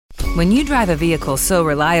When you drive a vehicle so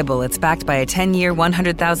reliable it's backed by a 10-year,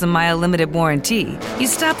 100,000-mile limited warranty, you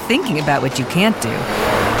stop thinking about what you can't do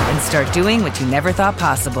and start doing what you never thought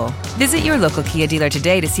possible. Visit your local Kia dealer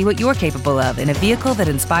today to see what you're capable of in a vehicle that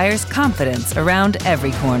inspires confidence around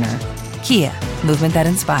every corner. Kia, movement that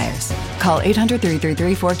inspires. Call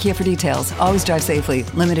 800-333-4KIA for details. Always drive safely.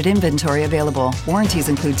 Limited inventory available. Warranties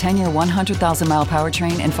include 10-year 100,000-mile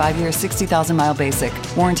powertrain and 5-year 60,000-mile basic.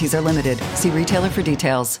 Warranties are limited. See retailer for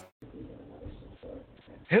details.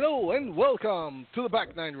 Hello and welcome to the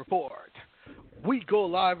Back Nine Report. We go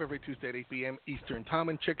live every Tuesday at 8 p.m. Eastern Time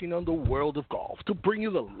and checking on the world of golf to bring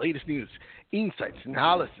you the latest news, insights,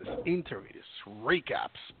 analysis, interviews,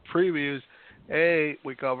 recaps, previews. Hey,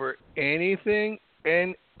 we cover anything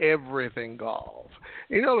and everything golf.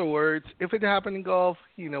 In other words, if it happened in golf,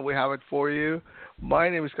 you know we have it for you. My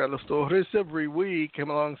name is Carlos Torres. Every week, I'm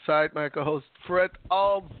alongside my co-host, Fred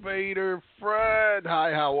Alvader. Fred,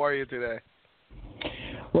 hi, how are you today?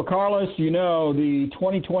 Well, Carlos, you know, the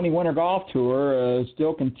 2020 Winter Golf Tour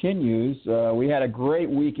still continues. We had a great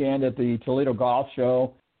weekend at the Toledo Golf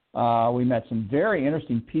Show. We met some very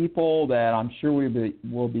interesting people that I'm sure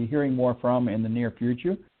we'll be hearing more from in the near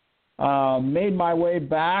future. Made my way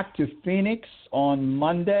back to Phoenix on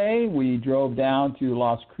Monday. We drove down to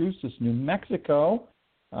Las Cruces, New Mexico.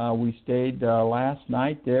 We stayed last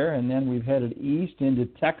night there, and then we've headed east into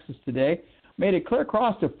Texas today. Made it clear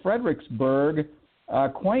across to Fredericksburg, a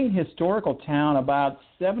quaint historical town about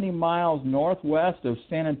 70 miles northwest of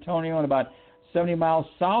San Antonio and about 70 miles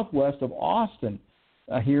southwest of Austin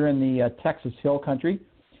here in the Texas Hill Country.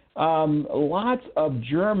 Lots of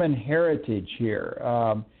German heritage here.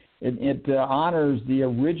 It honors the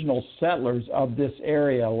original settlers of this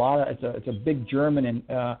area. It's a big German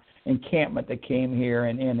encampment that came here,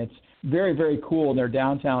 and it's very, very cool in their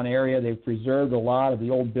downtown area. They've preserved a lot of the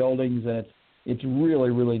old buildings, and it's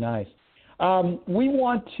really, really nice. We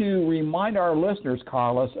want to remind our listeners,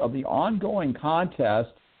 Carlos, of the ongoing contest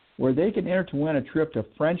where they can enter to win a trip to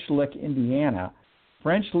French Lick, Indiana.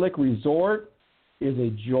 French Lick Resort is a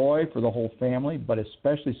joy for the whole family, but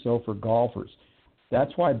especially so for golfers.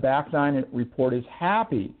 That's why Back Nine Report is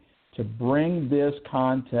happy to bring this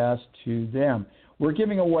contest to them. We're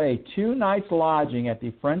giving away 2 nights lodging at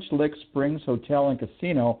the French Lick Springs Hotel and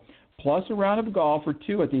Casino, plus a round of golf or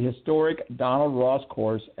 2 at the historic Donald Ross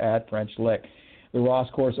Course at French Lick. The Ross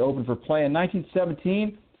Course opened for play in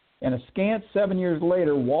 1917, and a scant 7 years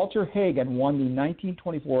later, Walter Hagen won the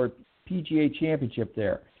 1924 PGA Championship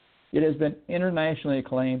there. It has been internationally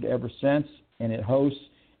acclaimed ever since, and it hosts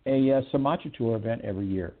a Sumatra Tour event every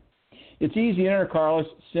year. It's easy to enter, Carlos.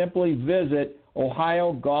 Simply visit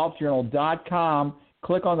OhioGolfJournal.com.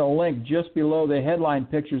 Click on the link just below the headline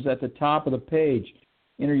pictures at the top of the page.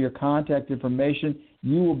 Enter your contact information.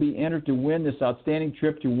 You will be entered to win this outstanding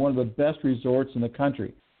trip to one of the best resorts in the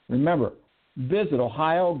country. Remember, visit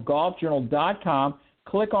OhioGolfJournal.com.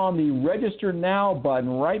 Click on the Register Now button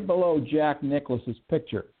right below Jack Nicklaus's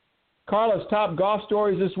picture. Carlos, top golf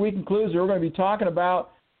stories this week includes we're going to be talking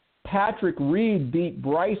about Patrick Reed beat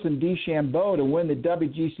Bryson DeChambeau to win the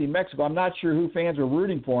WGC Mexico. I'm not sure who fans are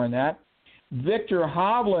rooting for in that. Victor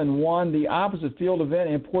Hovland won the opposite field event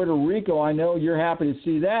in Puerto Rico. I know you're happy to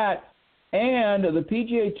see that. And the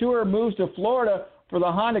PGA Tour moves to Florida for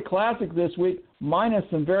the Honda Classic this week, minus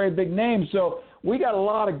some very big names. So we got a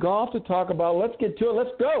lot of golf to talk about. Let's get to it.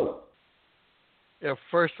 Let's go. Yeah,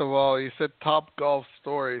 first of all, you said top golf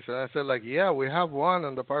stories. And I said, yeah, we have one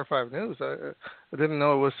on the Par 5 News. I didn't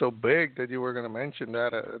know it was so big that you were going to mention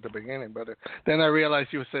that at the beginning. But then I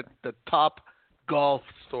realized you said the top golf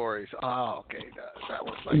stories. Oh, okay. That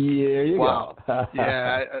was like, yeah, wow.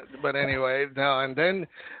 Yeah, but anyway, no. And then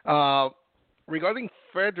regarding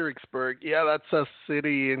Fredericksburg, yeah, that's a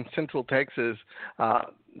city in central Texas.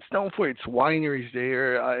 It's known for its wineries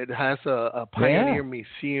there. It has a Pioneer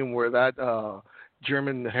Museum where that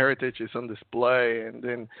German heritage is on display. And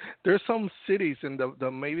then there's some cities, and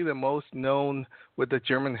the maybe the most known with the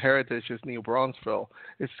German heritage is New Braunfels.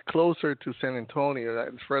 It's closer to San Antonio.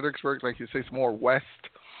 Fredericksburg, like you say, is more west,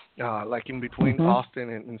 like in between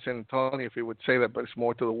Austin and San Antonio, if you would say that, but it's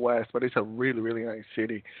more to the west. But it's a really, really nice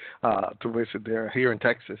city to visit there here in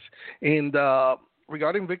Texas. And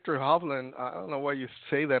regarding Victor Hovland, I don't know why you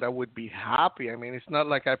say that I would be happy. I mean, it's not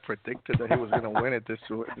like I predicted that he was going to win it this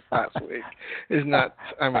past week. It's not.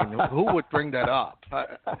 I mean, who would bring that up?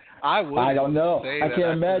 I would. I don't know. I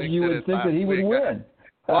can't imagine you would think that he would win.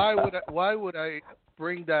 Why would I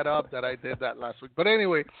bring that up that I did that last week? But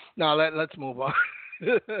anyway, now let's move on.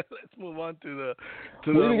 let's move on to the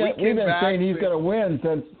We've been saying he's going to win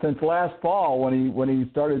since last fall when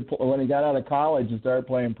he got out of college and started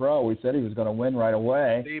playing pro. We said he was going to win right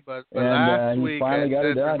away. See, but last week he finally got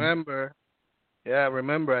it done.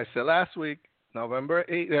 Remember, I said last week,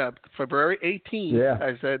 February 18th. Yeah.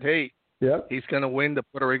 I said, hey, he's going to win the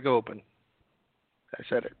Puerto Rico Open. I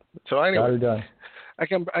said it. So anyway, got it done. I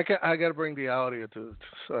got to bring the audio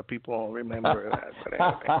so people remember that. But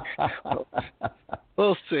anyway,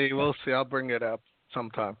 we'll see. I'll bring it up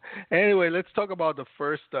sometime. Anyway, let's talk about the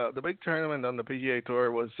first, the big tournament on the PGA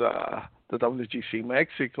Tour was the WGC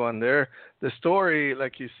Mexico, and there the story,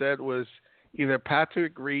 like you said, was either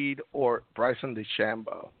Patrick Reed or Bryson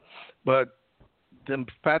DeChambeau. But then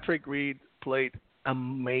Patrick Reed played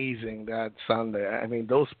amazing that Sunday. I mean,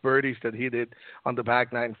 those birdies that he did on the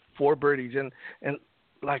back nine, 4 birdies, and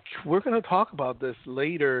like we're going to talk about this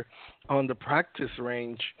later on the practice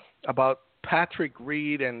range about Patrick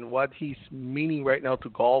Reed and what he's meaning right now to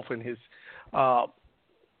golf and his.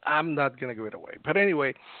 I'm not going to give it away, but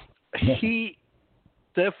anyway, he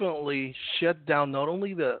definitely shut down not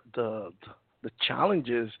only the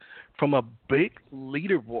challenges from a big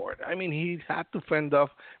leaderboard. I mean, he had to fend off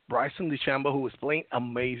Bryson DeChambeau, who was playing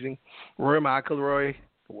amazing, Rory McIlroy,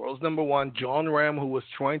 the world's number 1, John Ram, who was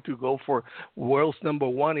trying to go for world's number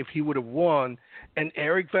 1 if he would have won, and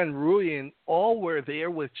Eric Van Rooyen, all were there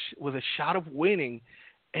with a shot of winning.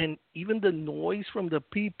 And even the noise from the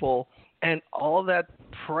people and all that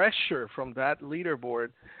pressure from that leaderboard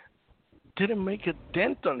didn't make a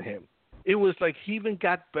dent on him. It was like he even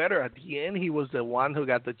got better. At the end, he was the one who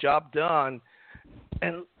got the job done.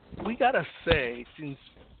 And we got to say, since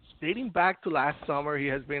dating back to last summer, he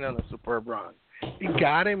has been on a superb run. He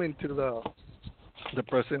got him into the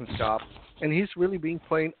President's Cup, and he's really been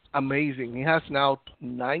playing amazing. He has now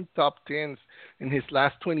 9 top 10s in his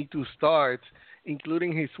last 22 starts,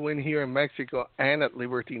 including his win here in Mexico and at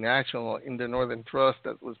Liberty National in the Northern Trust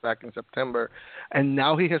that was back in September. And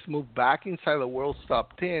now he has moved back inside the world's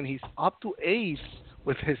top 10. He's up to 8th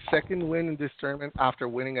with his second win in this tournament after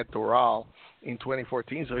winning at Doral in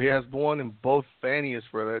 2014. So he has won in both venues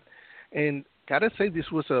for it. And gotta say, this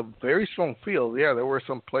was a very strong field. Yeah, there were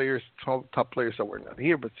some players, top players that were not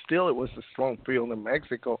here, but still it was a strong field in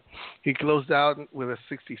Mexico. He closed out with a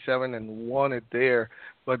 67 and won it there.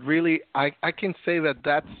 But really, I can say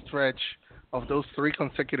that stretch of those 3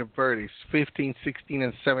 consecutive birdies, 15, 16,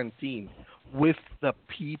 and 17, with the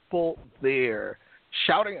people there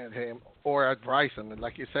shouting at him or at Bryson. And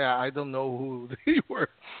like you say, I don't know who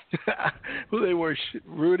they were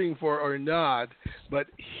rooting for or not, but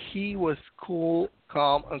he was cool,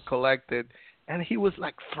 calm, and collected, and he was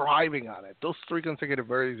like thriving on it. Those 3 consecutive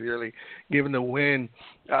birdies really given the win,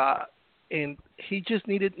 and he just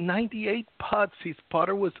needed 98 putts. His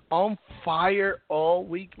putter was on fire all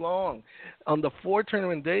week long. On the 4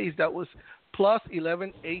 tournament days, that was plus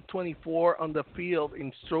 11, 824 on the field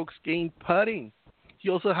in strokes gained putting. He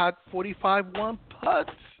also had 45 1 putts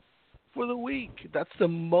for the week. That's the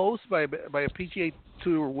most by a PGA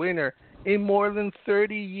Tour winner in more than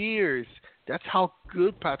 30 years. That's how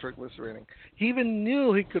good Patrick was winning. He even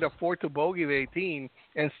knew he could afford to bogey the 18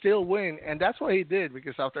 and still win, and that's what he did,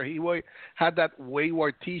 because after he had that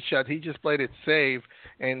wayward tee shot, he just played it safe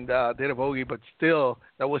and did a bogey, but still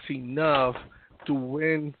that was enough to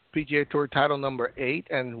win PGA Tour title number 8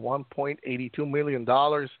 and $1.82 million.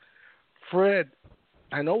 Fred,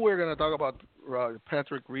 I know we're going to talk about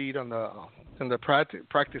Patrick Reed in the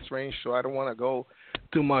practice range, so I don't want to go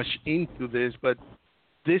too much into this, but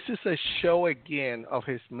this is a show again of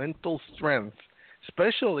his mental strength,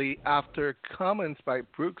 especially after comments by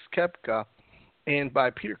Brooks Koepka and by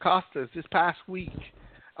Peter Costas this past week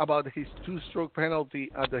about his 2-stroke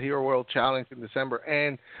penalty at the Hero World Challenge in December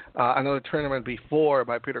and another tournament before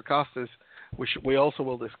by Peter Costas, which we also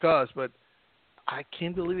will discuss. But I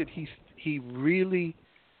can't believe it. He really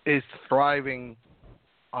is thriving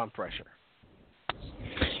on pressure.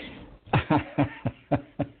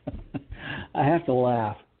 I have to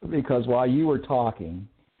laugh because while you were talking,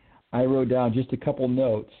 I wrote down just a couple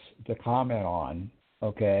notes to comment on,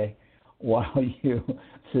 okay, while you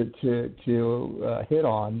to hit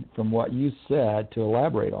on from what you said to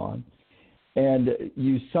elaborate on. And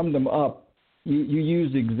you summed them up. You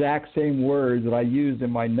used the exact same words that I used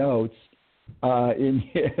in my notes as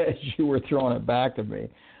you were throwing it back to me.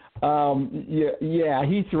 Yeah,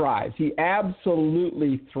 he thrives. He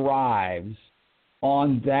absolutely thrives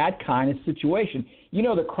on that kind of situation. You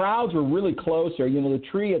know, the crowds were really close there. You know,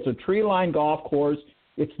 it's a tree-lined golf course.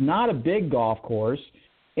 It's not a big golf course.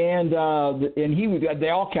 And they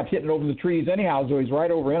all kept hitting over the trees anyhow, so he's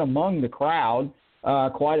right over in among the crowd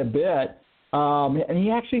quite a bit. And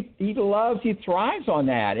he thrives on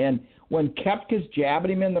that. And when Koepka's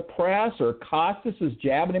jabbing him in the press or Costas is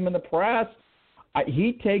jabbing him in the press,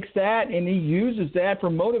 he takes that and he uses that for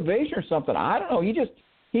motivation or something. I don't know.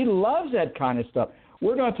 He loves that kind of stuff.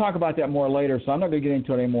 We're going to talk about that more later, so I'm not going to get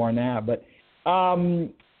into it anymore on that. But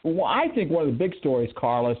I think one of the big stories,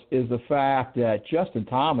 Carlos, is the fact that Justin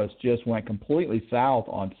Thomas just went completely south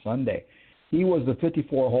on Sunday. He was the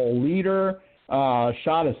 54-hole leader,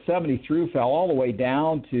 shot a 70 through, fell all the way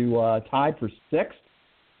down to tied for sixth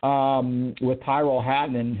with Tyrell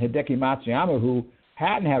Hatton and Hideki Matsuyama, who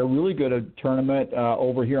Hatton had a really good tournament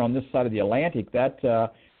over here on this side of the Atlantic.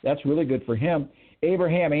 That's really good for him.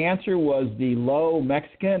 Abraham Answer was the low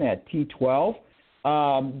Mexican at T12.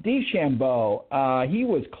 DeChambeau, he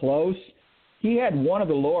was close. He had one of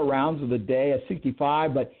the lower rounds of the day at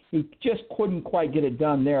 65, but he just couldn't quite get it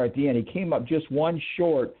done there at the end. He came up just one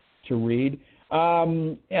short to Reed.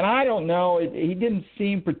 And I don't know, he didn't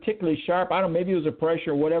seem particularly sharp. I don't know, maybe it was a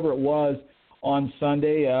pressure or whatever it was on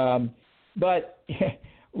Sunday. But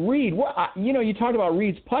Reed, you talked about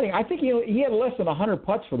Reed's putting. I think he had less than 100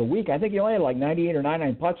 putts for the week. I think he only had like 98 or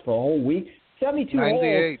 99 putts for the whole week. 72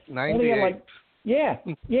 holes. 98.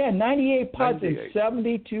 98 putts 98. in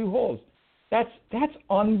 72 holes. That's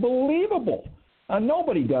unbelievable.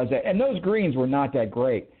 Nobody does that. And those greens were not that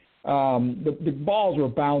great. The balls were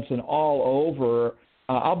bouncing all over.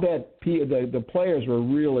 I'll bet the players were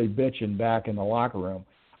really bitching back in the locker room.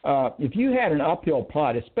 If you had an uphill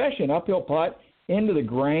putt, especially an uphill putt into the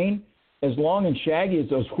grain, as long and shaggy as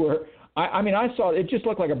those were, I saw it just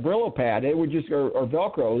looked like a Brillo pad. It would just or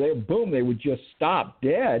Velcro. They would just stop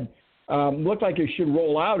dead. Looked like it should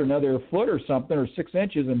roll out another foot or something or 6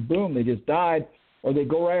 inches, and boom, they just died. Or they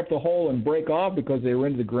go right up the hole and break off because they were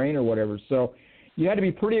into the grain or whatever. So you had to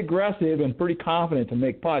be pretty aggressive and pretty confident to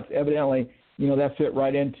make putts. Evidently, that fit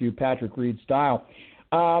right into Patrick Reed's style.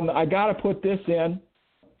 I got to put this in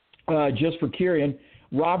just for Kieran.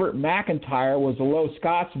 Robert McIntyre was a low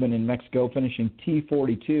Scotsman in Mexico, finishing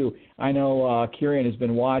T42. I know Kieran has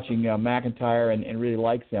been watching McIntyre and really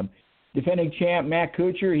likes him. Defending champ Matt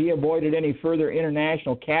Kuchar, he avoided any further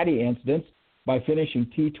international caddy incidents by finishing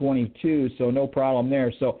T22, so no problem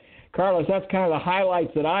there. So, Carlos, that's kind of the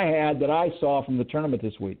highlights that I saw from the tournament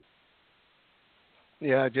this week.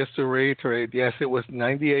 Yeah, just to reiterate, yes, it was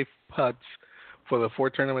 98 putts for the 4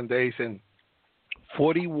 tournament days and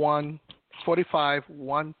 45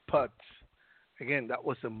 one putts. Again, that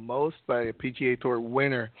was the most by a PGA Tour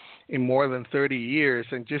winner in more than 30 years.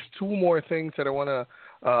 And just 2 more things that I want to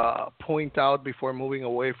point out before moving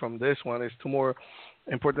away from this one is 2 more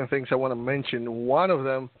important things I want to mention. One of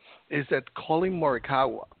them is that Colin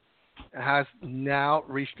Morikawa has now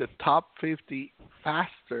reached the top 50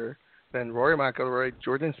 faster than Rory McIlroy,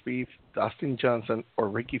 Jordan Spieth, Dustin Johnson, or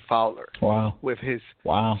Ricky Fowler. Wow. With his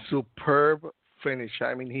superb finish.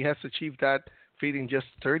 I mean, he has achieved that feat in just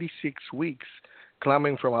 36 weeks,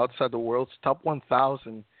 climbing from outside the world's top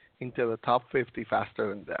 1,000 into the top 50 faster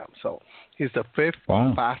than them. So he's the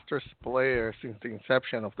 5th fastest player since the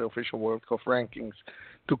inception of the official World Golf rankings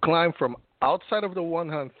to climb from outside of the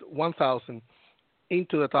 1,000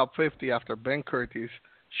 into the top 50 after Ben Curtis,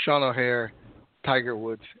 Sean O'Hair, Tiger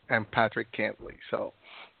Woods, and Patrick Cantlay. So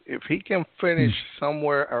if he can finish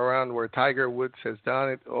somewhere around where Tiger Woods has done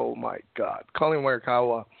it, oh my God. Colin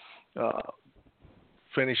Morikawa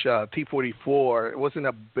finished T44. It wasn't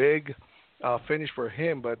a big finish for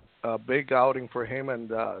him, but a big outing for him. And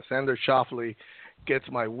Xander Schauffele gets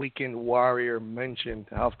my weekend warrior mention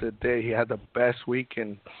of the day. He had the best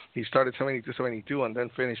weekend. He started 72-72 and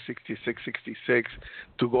then finished 66-66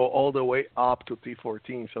 to go all the way up to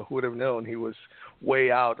T14. So who would have known he was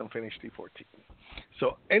way out and finished T14.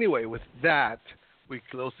 So anyway, with that, we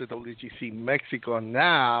close the WGC Mexico.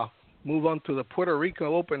 Now move on to the Puerto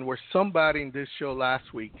Rico Open, where somebody in this show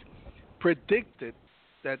last week predicted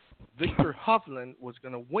that Victor Hovland was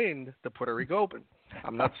going to win the Puerto Rico Open.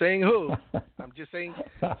 I'm not saying who. I'm just saying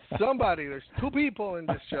somebody. There's 2 people in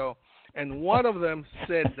this show, and one of them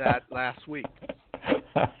said that last week.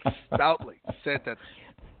 Stoutly said that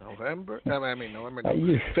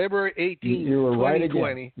February 18th, you were 2020. Right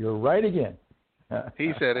again. You're right again.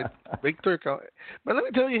 He said it. Victor. But let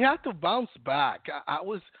me tell you, he had to bounce back. I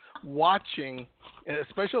was watching,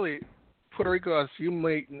 especially Puerto Rico, as you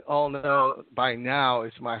may all know by now,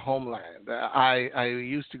 is my homeland. I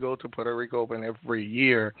used to go to Puerto Rico Open every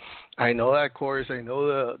year. I know that course. I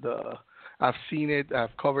know the I've seen it.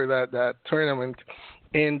 I've covered that tournament.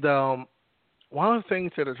 And one of the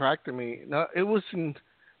things that attracted me, now it wasn't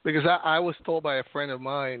because I was told by a friend of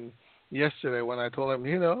mine yesterday when I told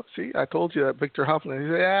him, see, I told you that Victor Hovland.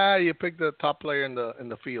 He said, yeah, you picked the top player in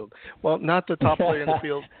the field. Well, not the top player in the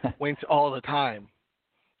field wins all the time.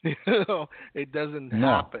 It doesn't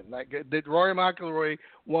happen. Like, did Rory McIlroy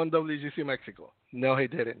won WGC Mexico? No, he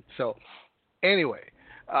didn't. So, anyway,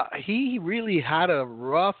 he really had a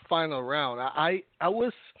rough final round. I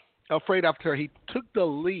was afraid after he took the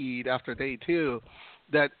lead after day 2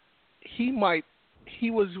 that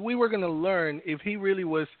we were going to learn if he really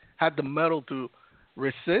had the mettle to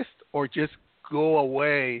resist or just go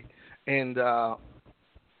away and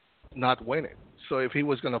not win it. So if he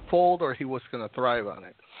was going to fold or he was going to thrive on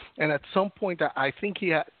it. And at some point, I think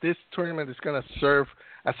this tournament is going to serve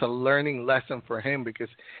as a learning lesson for him because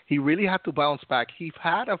he really had to bounce back. He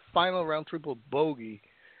had a final round triple bogey,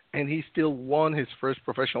 and he still won his first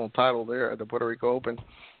professional title there at the Puerto Rico Open.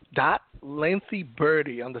 That lengthy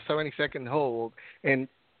birdie on the 72nd hole, and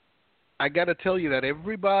I got to tell you that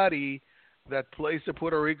everybody that plays the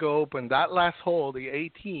Puerto Rico Open, that last hole, the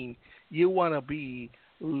 18, you want to be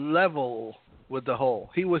level with the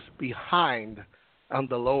hole. He was behind on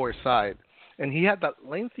the lower side, and he had that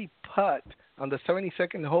lengthy putt on the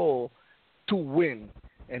 72nd hole to win,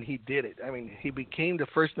 and he did it. I mean, he became the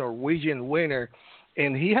first Norwegian winner,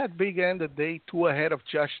 and he had big end of day 2 ahead of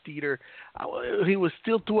Josh Steeder. He was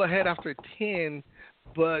still 2 ahead after 10,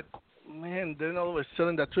 but man, then all of a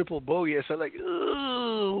sudden that triple bogey, I said like,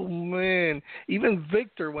 oh man. Even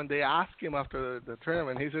Victor, when they asked him after the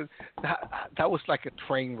tournament, he said that was like a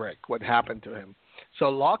train wreck what happened to him. So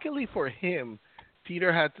luckily for him,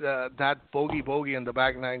 Peter had that bogey in the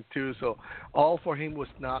back nine too, so all for him was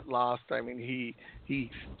not lost. I mean, he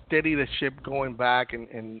steadied the ship going back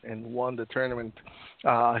and won the tournament.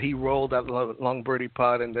 He rolled that long birdie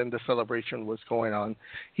putt, and then the celebration was going on.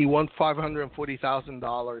 He won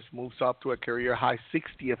 $540,000, moves up to a career high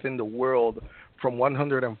 60th in the world from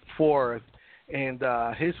 104th. And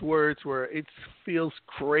his words were, "It feels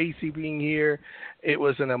crazy being here. It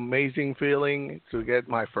was an amazing feeling to get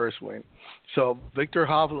my first win." So Victor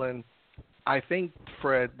Hovland, I think,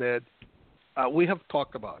 Fred, that we have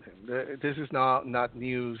talked about him. This is not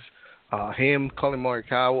news. Him, Colin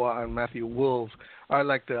Morikawa, and Matthew Wolff are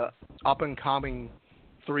like the up-and-coming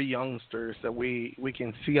 3 youngsters that we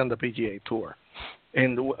can see on the PGA Tour.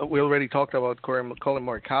 And we already talked about Colin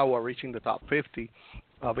Morikawa reaching the top 50.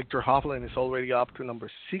 Victor Hovland is already up to number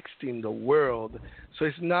 60 in the world. So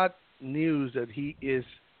it's not news that he is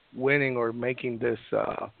winning or making this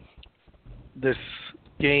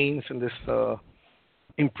gains and this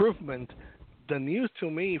improvement. The news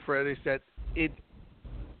to me, Fred, is that it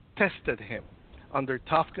tested him under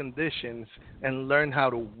tough conditions and learned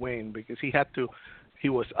how to win because he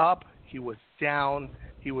was up, he was down,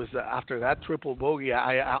 he was after that triple bogey.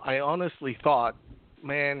 I honestly thought,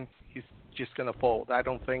 man, he's just going to fold. I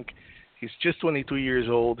don't think he's just 22 years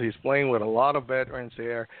old. He's playing with a lot of veterans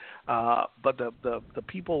there, but the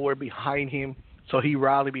people were behind him, so he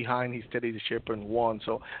rallied behind. He steadied the ship and won.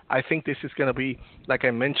 So I think this is going to be, like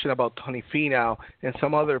I mentioned about Tony Finau and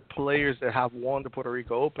some other players that have won the Puerto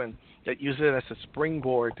Rico Open that use it as a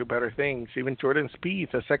springboard to better things. Even Jordan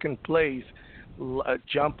Spieth, a second place,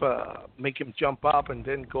 make him jump up and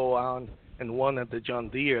then go on and won at the John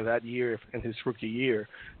Deere that year in his rookie year.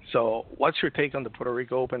 So what's your take on the Puerto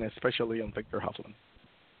Rico Open, especially on Victor Hovland?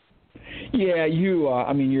 Yeah,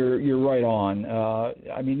 you're right on.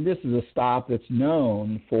 I mean, this is a stop that's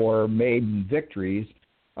known for maiden victories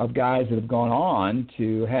of guys that have gone on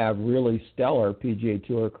to have really stellar PGA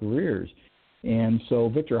Tour careers. And so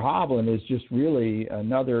Victor Hovland is just really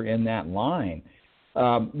another in that line.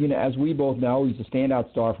 As we both know, he's a standout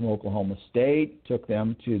star from Oklahoma State, took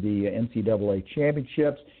them to the NCAA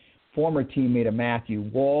championships, former teammate of Matthew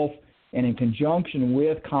Wolff, and in conjunction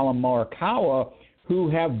with Colin Morikawa, who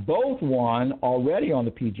have both won already on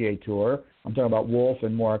the PGA Tour. I'm talking about Wolff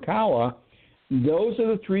and Morikawa. Those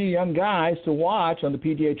are the 3 young guys to watch on the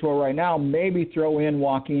PGA Tour right now. Maybe throw in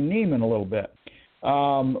Joaquin Niemann a little bit.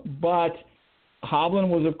 But Hovland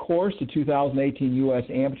was, of course, the 2018 U.S.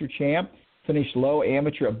 Amateur champ. Finished low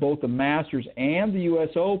amateur at both the Masters and the U.S.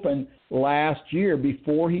 Open last year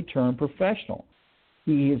before he turned professional.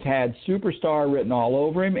 He has had superstar written all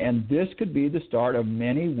over him, and this could be the start of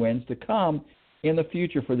many wins to come in the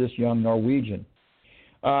future for this young Norwegian.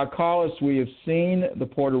 Carlos, we have seen the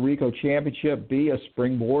Puerto Rico Championship be a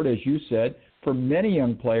springboard, as you said, for many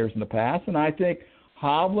young players in the past, and I think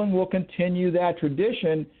Hovland will continue that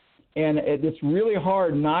tradition, and it's really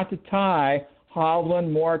hard not to tie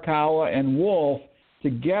Hovland, Morikawa, and Wolff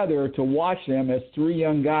together to watch them as 3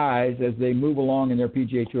 young guys as they move along in their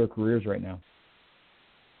PGA Tour careers right now.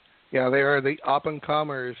 Yeah, they are the up and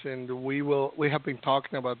comers, and we have been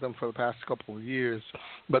talking about them for the past couple of years,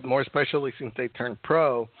 but more especially since they turned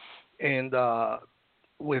pro. And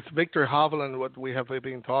with Victor Hovland, what we have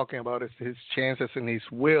been talking about is his chances and his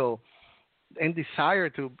will and desire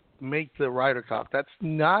to make the Ryder Cup. That's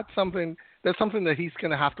not something. That's something that he's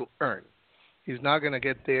going to have to earn. He's not going to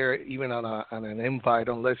get there even on an invite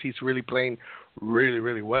unless he's really playing really,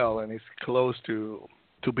 really well and is close to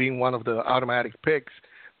being one of the automatic picks.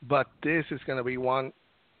 But this is going to be one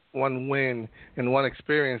win and one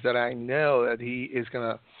experience that I know that he is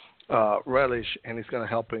going to relish and is going to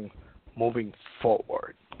help him moving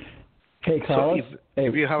forward. Hey, Carlos. So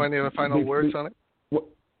if you have any other final words on it?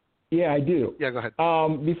 Yeah, I do. Yeah, go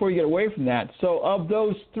ahead. Before you get away from that, so of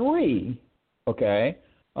those three, okay,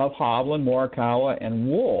 of Hovland, Morikawa, and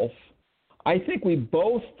Wolff, I think we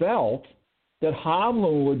both felt that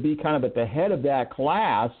Hovland would be kind of at the head of that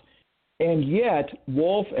class, and yet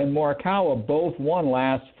Wolff and Morikawa both won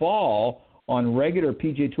last fall on regular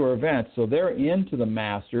PGA Tour events, so they're into the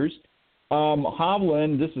Masters.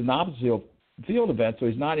 Hovland, this is an opposite field event, so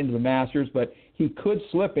he's not into the Masters, but he could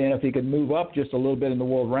slip in if he could move up just a little bit in the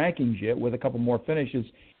world rankings yet with a couple more finishes.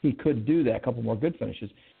 He could do that, a couple more good finishes.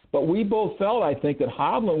 But we both felt, I think, that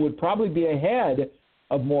Hovland would probably be ahead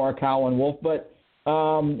of Morikawa and Wolff, but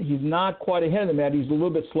he's not quite ahead of them yet. He's a little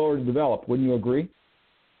bit slower to develop. Wouldn't you agree?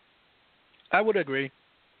 I would agree.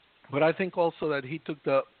 But I think also that he took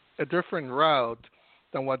a different route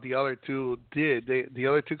than what the other two did. The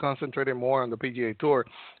other two concentrated more on the PGA Tour.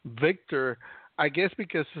 Victor, I guess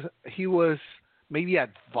because he was maybe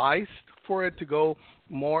advised for it to go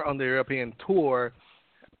more on the European Tour,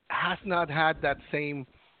 has not had that same,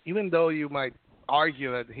 even though you might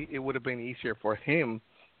argue that it would have been easier for him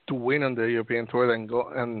to win on the European Tour than go,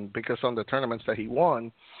 and because on the tournaments that he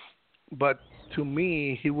won. But to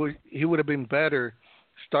me, he would have been better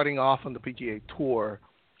starting off on the PGA Tour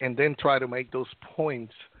and then try to make those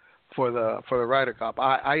points for the Ryder Cup.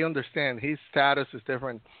 I understand his status is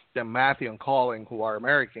different than Matthew and Colin, who are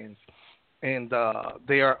Americans, and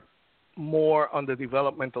they are more on the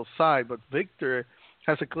developmental side. But Victor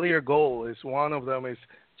has a clear goal. Is one of them is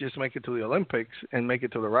just make it to the Olympics and make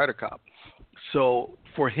it to the Ryder Cup. So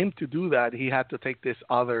for him to do that, he had to take this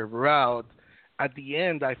other route. At the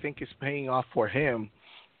end, I think it's paying off for him,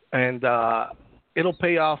 and it'll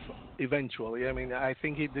pay off eventually. I mean, I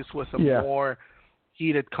think this was a more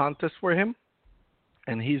heated contest for him,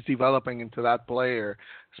 and he's developing into that player,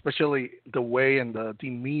 especially the way and the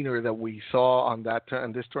demeanor that we saw on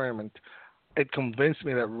this tournament. It convinced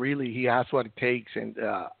me that really he has what it takes, and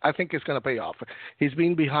I think it's going to pay off. He's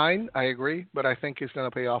been behind, I agree, but I think it's going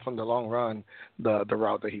to pay off in the long run, the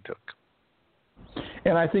route that he took.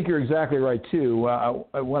 And I think you're exactly right, too.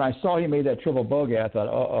 When I saw he made that triple bogey, I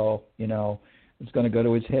thought, it's going to go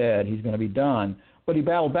to his head. He's going to be done. But he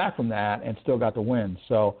battled back from that and still got the win.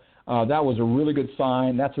 So that was a really good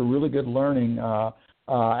sign. That's a really good learning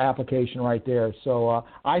application right there. So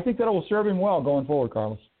I think that will serve him well going forward,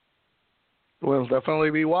 Carlos. We'll definitely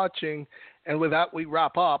be watching. And with that, we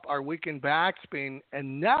wrap up our weekend backspin.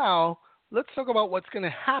 And now let's talk about what's going to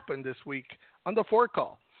happen this week on the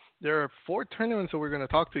Forecall. There are 4 tournaments that we're going to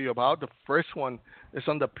talk to you about. The first one is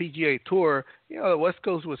on the PGA Tour. The West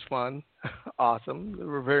Coast was fun. Awesome. They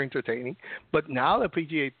were very entertaining. But now the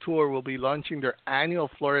PGA Tour will be launching their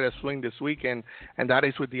annual Florida Swing this weekend, and that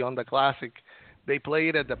is with the Honda Classic. They play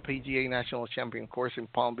it at the PGA National Champion Course in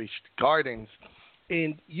Palm Beach Gardens.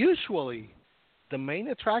 And usually the main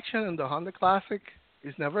attraction in the Honda Classic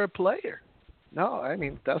is never a player. No, I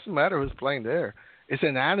mean, it doesn't matter who's playing there. It's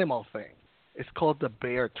an animal thing. It's called the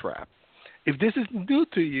bear trap. If this is new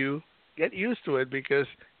to you, get used to it because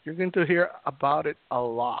you're going to hear about it a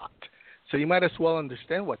lot. So you might as well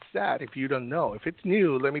understand what's that if you don't know. If it's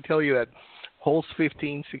new, let me tell you that holes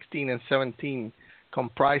 15, 16, and 17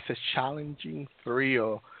 comprise a challenging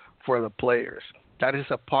trio for the players. That is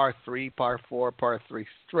a par 3, par 4, par 3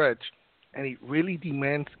 stretch, and it really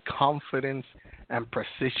demands confidence and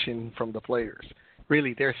precision from the players.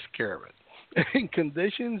 Really, they're scared of it. In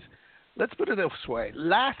conditions, let's put it this way.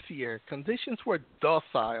 Last year, conditions were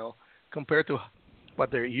docile compared to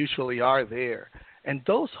what they usually are there. And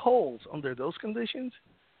those holes, under those conditions,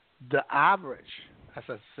 the average, as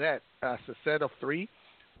a set of 3,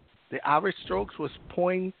 the average strokes was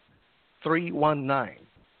 .319.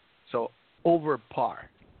 So over par,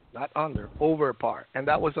 not under, over par. And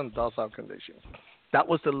that was on docile conditions. That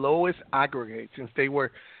was the lowest aggregate since they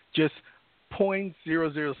were just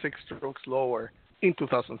 .006 strokes lower in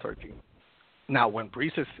 2013. Now, when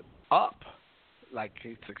breeze is up, like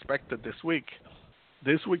it's expected this week,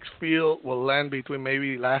 this week's field will land between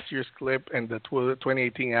maybe last year's clip and the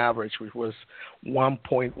 2018 average, which was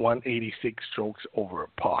 1.186 strokes over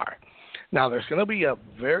par. Now, there's going to be a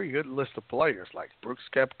very good list of players like Brooks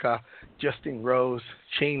Koepka, Justin Rose,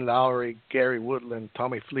 Shane Lowry, Gary Woodland,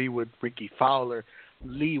 Tommy Fleetwood, Ricky Fowler,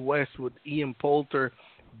 Lee Westwood, Ian Poulter,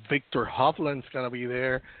 Victor Hovland's going to be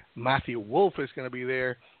there, Matthew Wolff is going to be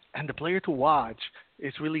there, and the player to watch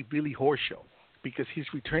is really Billy Horschel because he's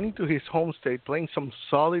returning to his home state, playing some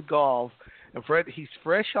solid golf, and he's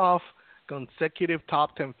fresh off consecutive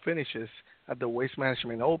top 10 finishes at the Waste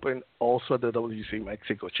Management Open, also at the WGC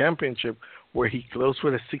Mexico Championship, where he closed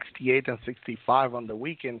with a 68 and 65 on the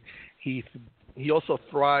weekend. He also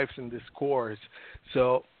thrives in this course.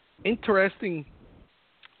 So, interesting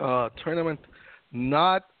tournament,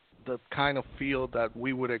 not the kind of field that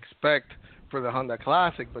we would expect for the Honda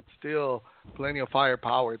Classic, but still plenty of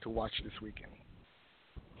firepower to watch this weekend.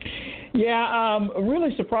 Yeah,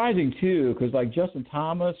 really surprising, too, because like Justin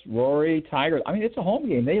Thomas, Rory, Tiger, I mean, it's a home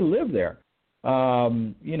game. They live there.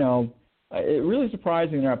 You know, it's really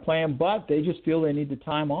surprising they're not playing, but they just feel they need the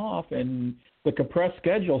time off, and the compressed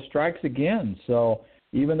schedule strikes again. So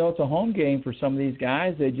even though it's a home game for some of these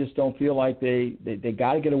guys, they just don't feel like they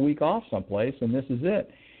got to get a week off someplace, and this is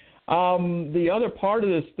it. The other part of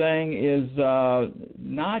this thing is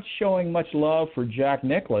not showing much love for Jack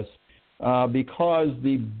Nicklaus because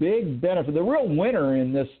the big benefit, the real winner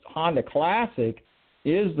in this Honda Classic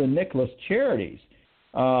is the Nicklaus Charities.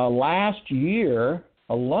 Last year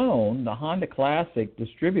alone, the Honda Classic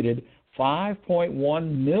distributed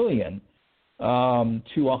 $5.1 million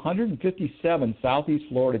to 157 Southeast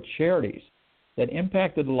Florida charities that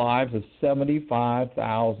impacted the lives of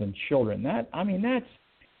 75,000 children. That's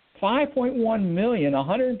 $5.1 million,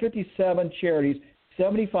 157 charities,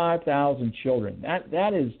 75,000 children.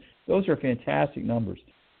 Those are fantastic numbers.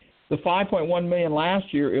 The $5.1 million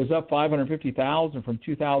last year is up 550,000 from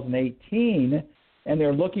 2018, and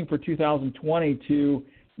they're looking for 2020 to,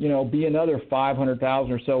 be another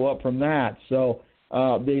 500,000 or so up from that. So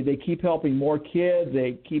they keep helping more kids.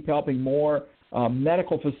 They keep helping more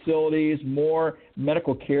medical facilities, more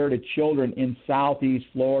medical care to children in Southeast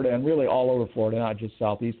Florida and really all over Florida, not just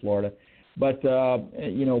Southeast Florida. But,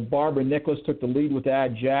 Barbara Nicklaus took the lead with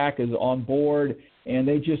that. Jack is on board, and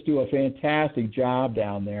they just do a fantastic job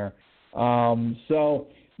down there. So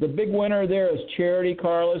the big winner there is charity,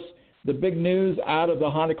 Carlos. The big news out of the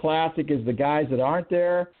Honda Classic is the guys that aren't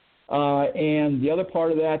there. And the other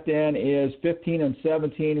part of that then is 15 and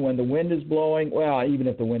 17 when the wind is blowing. Well, even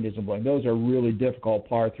if the wind isn't blowing, those are really difficult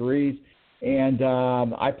par threes. And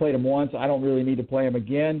I played them once. I don't really need to play them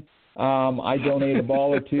again. I donate a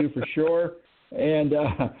ball or two for sure. And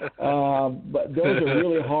but those are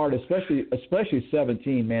really hard, especially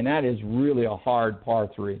 17. Man, that is really a hard par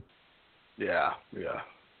three. Yeah,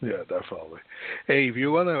 definitely. Hey,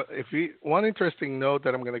 one interesting note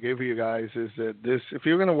that I'm going to give you guys is that if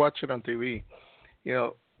you're going to watch it on TV,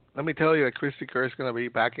 let me tell you that Christy Kerr is going to be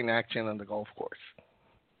back in action on the golf course.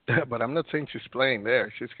 But I'm not saying she's playing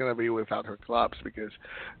there. She's going to be without her clubs because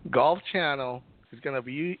Golf Channel is going to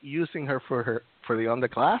be using her for the Honda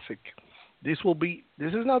Classic. This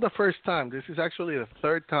is not the first time. This is actually the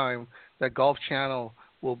third time that Golf Channel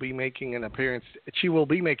will be making an appearance. She will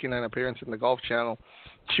be making an appearance in the Golf Channel.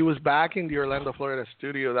 She was back in the Orlando, Florida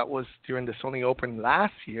studio. That was during the Sony Open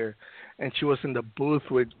last year, and she was in the booth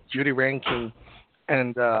with Judy Rankin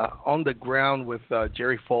and on the ground with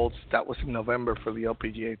Jerry Foltz. That was in November for the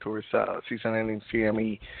LPGA Tour's season-ending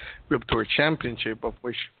CME Group Tour Championship, of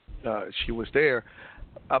which she was there.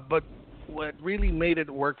 But what really made it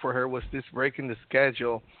work for her was this break in the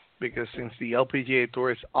schedule, because since the LPGA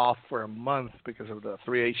Tour is off for a month because of the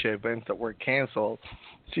 3 Asia events that were canceled,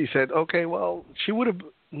 she said, okay, well, she would have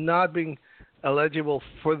not been eligible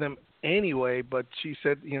for them anyway, but she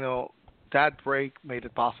said, that break made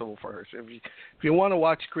it possible for her. So if you want to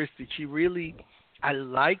watch Christy, I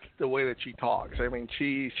like the way that she talks. I mean,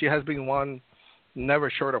 she has been one never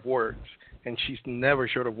short of words, and she's never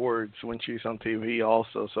short of words when she's on TV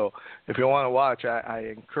also. So if you want to watch,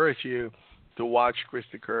 I encourage you to watch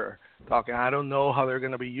Christy Kerr talking. I don't know how they're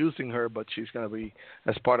going to be using her, but she's going to be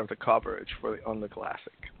as part of the coverage on the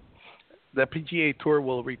Classic. The PGA Tour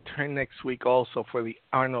will return next week also for the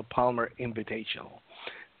Arnold Palmer Invitational.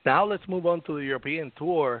 Now let's move on to the European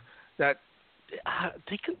Tour. That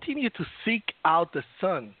they continue to seek out the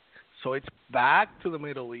sun. So it's back to the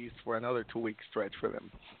Middle East for another 2-week stretch for them.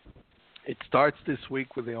 It starts this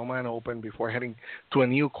week with the Oman Open before heading to a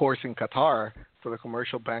new course in Qatar for the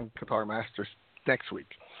Commercial Bank Qatar Masters next week.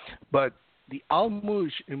 But the Al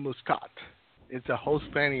Mouj in Muscat is the host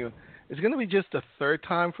venue. It's going to be just the third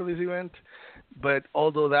time for this event. But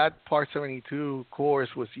although that Par 72 course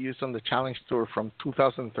was used on the Challenge Tour from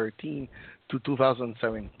 2013 to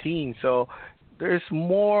 2017, so there's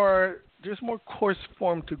more course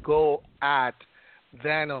form to go at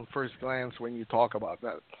than on first glance when you talk about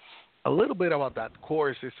that. A little bit about that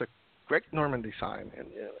course is a Greg Norman design, and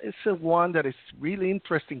it's a one that is really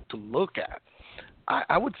interesting to look at.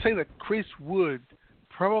 I would say that Chris Wood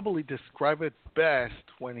probably described it best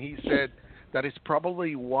when he said that it's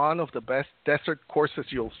probably one of the best desert courses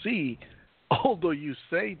you'll see, although you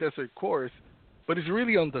say desert course, but it's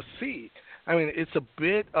really on the sea. I mean, it's a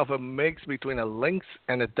bit of a mix between a links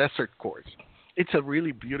and a desert course. It's a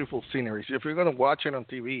really beautiful scenery. So if you're going to watch it on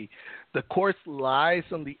TV, the course lies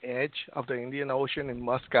on the edge of the Indian Ocean in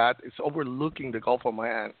Muscat. It's overlooking the Gulf of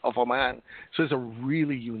Oman. So it's a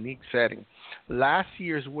really unique setting. Last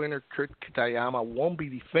year's winner, Kurt Kitayama, won't be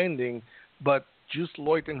defending, but Juice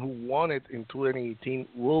Luyten, who won it in 2018,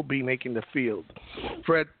 will be making the field.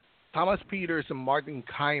 Fred, Thomas Peters and Martin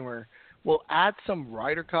Keimer will add some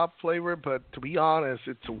Ryder Cup flavor, but to be honest,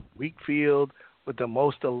 it's a weak field with the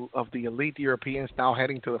most of the elite Europeans now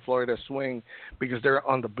heading to the Florida swing because they're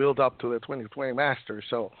on the build-up to the 2020 Masters.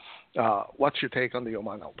 So what's your take on the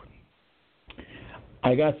Oman Open?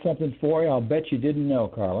 I got something for you I'll bet you didn't know,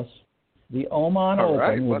 Carlos. The Oman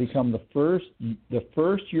Open will become the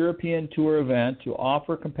first European Tour event to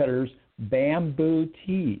offer competitors bamboo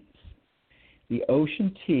tees. The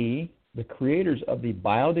Ocean Tee, the creators of the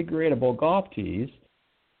biodegradable golf tees,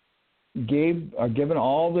 are giving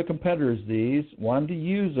all the competitors these, want them to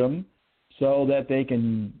use them so that they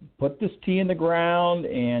can put this tee in the ground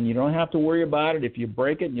and you don't have to worry about it. If you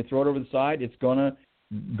break it and you throw it over the side, it's going to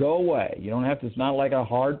go away. You don't have to, it's not like a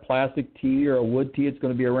hard plastic tee or a wood tee. It's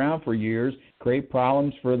going to be around for years, create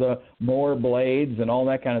problems for the mower blades and all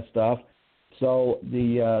that kind of stuff. So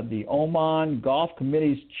the Oman Golf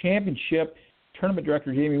Committee's championship tournament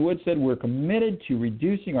director, Jamie Wood, said, we're committed to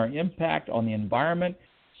reducing our impact on the environment,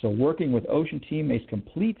 so working with Ocean Tee makes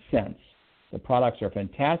complete sense. The products are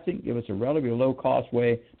fantastic, give us a relatively low-cost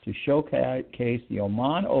way to showcase the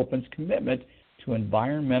Oman Open's commitment to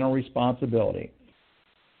environmental responsibility.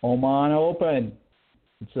 Oman Open,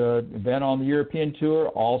 it's an event on the European Tour,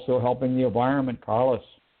 also helping the environment, Carlos.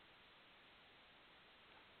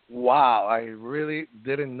 Wow, I really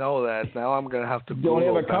didn't know that. Now I'm going to have to Google.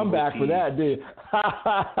 Don't have a comeback for that, do you?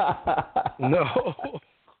 No.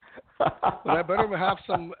 But I better have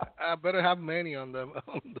some. I better have many on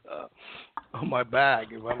my bag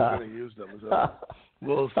if I'm going to use them. So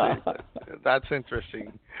we'll see. That's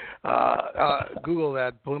interesting. Google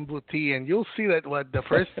that bamboo tea, and you'll see that the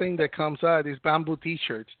first thing that comes out is bamboo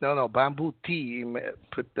T-shirts. No, bamboo tea.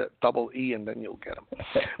 Put the double E, and then you'll get them.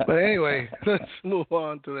 But anyway, let's move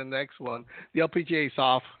on to the next one. The LPGA is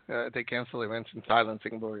off. They cancel events in Thailand,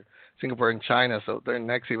 Singapore, and China. So their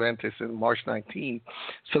next event is in March 19th.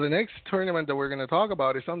 So the next tournament that we're going to talk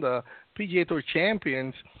about is on the PGA Tour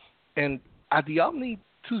Champions, and at the Omni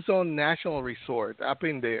Two-Zone National Resort. I've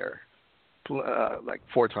been there like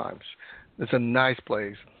 4 times. It's a nice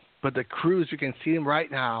place. But the crews, you can see them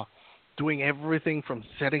right now doing everything from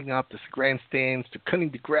setting up the grandstands to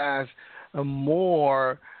cutting the grass and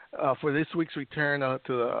more for this week's return to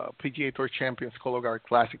the PGA Tour Champions Cologuard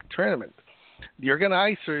Classic Tournament. The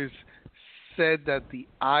organizers said that the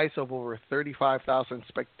eyes of over 35,000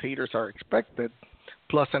 spectators are expected,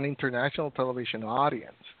 plus an international television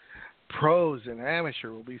audience. Pros and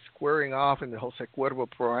amateur will be squaring off in the Jose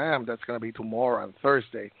Cuervo Pro-Am. That's going to be tomorrow on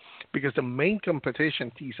Thursday because the main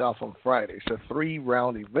competition tees off on Friday. It's a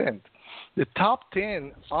 3-round event. The top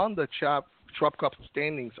 10 on the Schwab Cup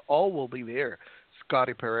standings all will be there.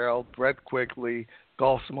 Scotty Perel, Brett Quigley,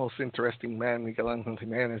 golf's most interesting man, Miguel Angel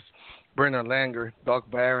Jimenez, Bernard Langer,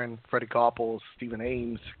 Doug Barron, Freddie Couples, Stephen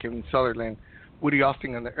Ames, Kevin Sutherland, Woody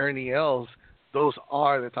Austin, and Ernie Els. Those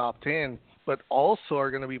are the top 10. But also are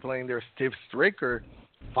going to be playing there Steve Stricker,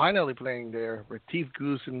 finally playing there, Retief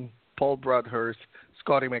Goosen, Paul Broadhurst,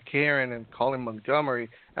 Scotty McCarron, and Colin Montgomery,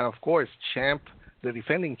 and of course, the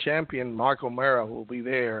defending champion, Mark O'Mara, who will be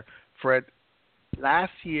there. Fred,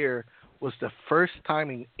 last year was the first time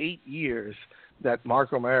in 8 years that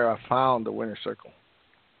Mark O'Mara found the winner's circle.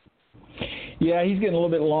 Yeah, he's getting a little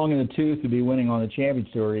bit long in the tooth to be winning on the Champions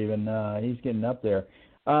Tour even. He's getting up there.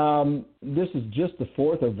 This is just the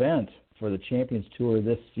 4th event for the Champions Tour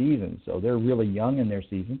this season, so they're really young in their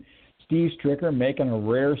season. Steve Stricker making a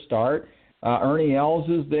rare start. Ernie Els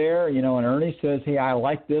is there, and Ernie says, hey, I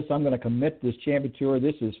like this. I'm going to commit to this Champions Tour.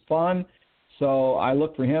 This is fun. So I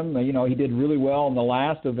look for him. He did really well in the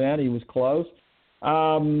last event. He was close.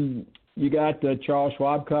 You got the Charles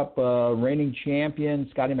Schwab Cup reigning champion,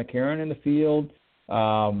 Scotty McCarron, in the field.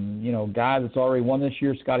 Guy that's already won this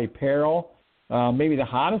year, Scotty Perrell. Maybe the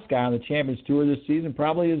hottest guy on the Champions Tour this season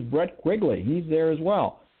probably is Brett Quigley. He's there as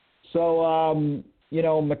well. So,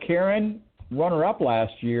 McCarron, runner-up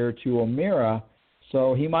last year to O'Meara,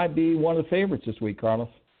 so he might be one of the favorites this week, Carlos.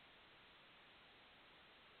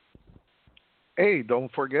 Hey,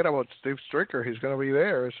 don't forget about Steve Stricker. He's going to be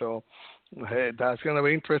there, so hey, that's going to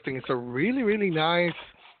be interesting. It's a really, really nice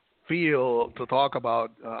field to talk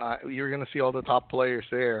about. You're going to see all the top players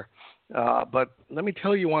there. But let me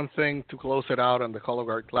tell you one thing to close it out on the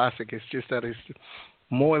Cologuard Classic. It's just that it's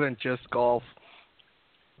more than just golf.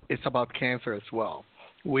 It's about cancer as well.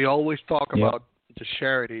 We always talk about the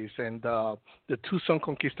charities, and the Tucson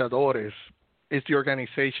Conquistadores is the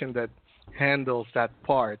organization that handles that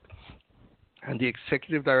part. And the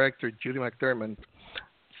executive director, Judy McDermott,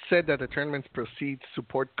 said that the tournament's proceeds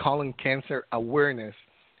support colon cancer awareness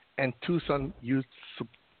and Tucson youth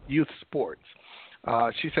sports.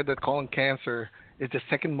 She said that colon cancer is the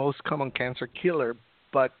second most common cancer killer,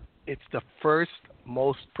 but it's the first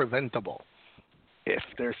most preventable. If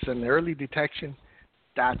there's an early detection,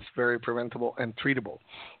 that's very preventable and treatable.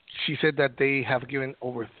 She said that they have given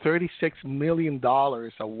over $36 million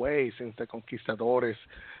away since the Conquistadores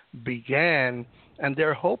began, and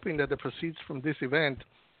they're hoping that the proceeds from this event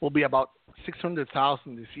will be about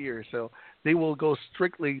 $600,000 this year. So they will go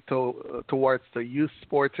strictly towards the youth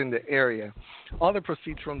sports in the area. Other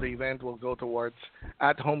proceeds from the event will go towards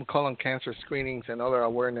at-home colon cancer screenings and other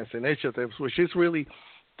awareness initiatives, which is really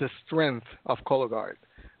the strength of Cologuard.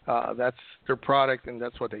 That's their product, and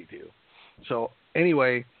that's what they do. So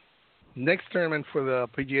anyway, next tournament for the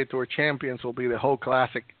PGA Tour champions will be the Ho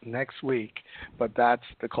Classic next week, but that's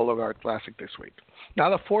the Cologuard Classic this week. Now,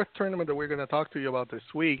 the fourth tournament that we're going to talk to you about this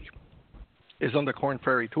week is on the Korn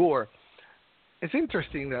Ferry Tour. It's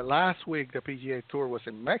interesting that last week the PGA Tour was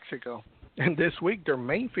in Mexico, and this week their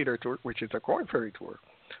main feeder tour, which is the Korn Ferry Tour,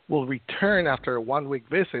 will return after a one-week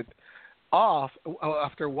visit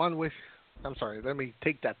after 1 week. I'm sorry, let me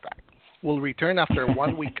take that back. Will return after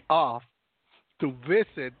 1 week off to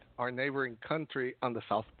visit our neighboring country on the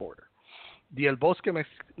south border. The El Bosque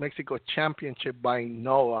Mexico Championship by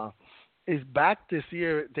NOAA is back this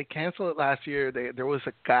year. They canceled it last year. There was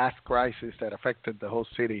a gas crisis that affected the whole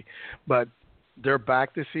city, but they're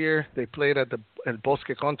back this year. They played at the El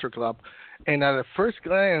Bosque Country Club, and at a first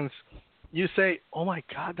glance, you say, oh my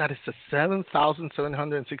God, that is a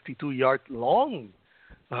 7,762-yard long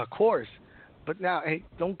course. But now, hey,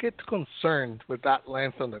 don't get concerned with that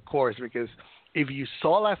length on the course, because if you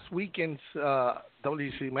saw last weekend's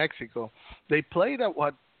WGC Mexico, they played at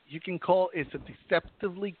what you can call is a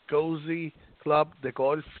deceptively cozy club, the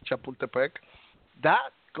Golf Chapultepec.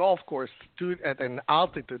 That golf course stood at an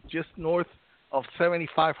altitude just north of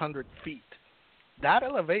 7,500 feet. That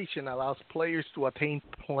elevation allows players to attain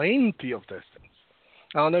plenty of distance.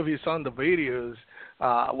 I don't know if you saw in the videos,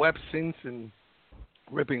 Webb Simpson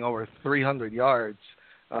ripping over 300 yards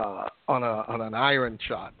on an iron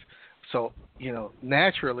shot. So,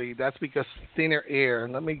 naturally, that's because thinner air.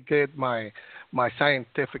 And let me get my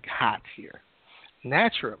scientific hat here.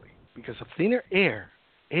 Naturally, because of thinner air,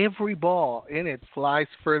 every ball in it flies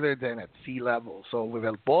further than at sea level. So with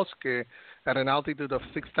El Bosque at an altitude of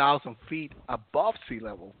 6,000 feet above sea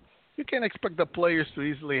level, you can expect the players to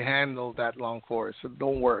easily handle that long course, so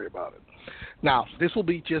don't worry about it. Now, this will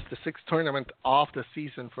be just the sixth tournament of the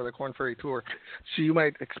season for the Korn Ferry Tour, so you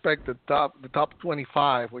might expect the top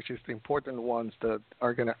 25, which is the important ones that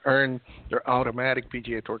are going to earn their automatic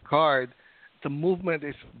PGA Tour card. The movement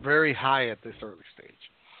is very high at this early stage,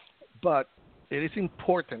 but it is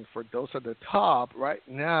important for those at the top right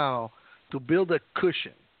now to build a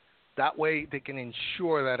cushion. That way they can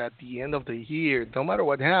ensure that at the end of the year, no matter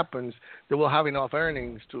what happens, they will have enough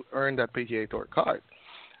earnings to earn that PGA Tour card.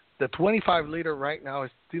 The 25 leader right now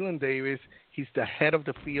is Dylan Davis. He's the head of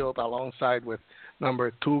the field alongside with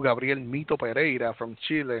number 2, Gabriel Mito Pereira from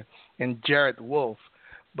Chile, and Jared Wolf.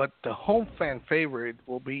 But the home fan favorite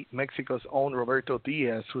will be Mexico's own Roberto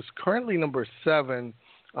Diaz, who's currently number 7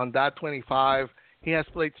 on that 25. He has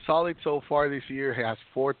played solid so far this year. He has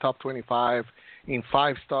 4 top 25 in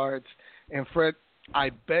 5 starts. And Fred,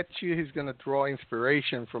 I bet you he's going to draw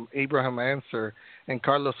inspiration from Abraham Ancer and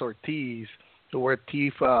Carlos Ortiz, who were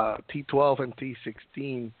T12 and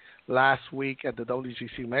T16 last week at the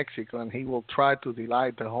WGC Mexico, and he will try to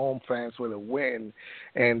delight the home fans with a win.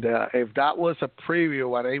 And if that was a preview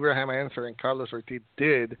what Abraham Ancer and Carlos Ortiz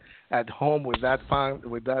did at home with that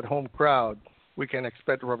home crowd, we can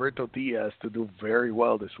expect Roberto Diaz to do very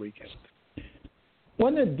well this weekend.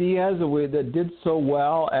 Wasn't it Diaz that did so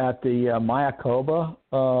well at the Mayakoba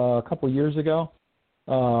a couple of years ago?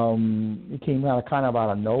 He came kind of out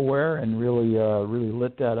of nowhere and really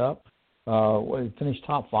lit that up. He finished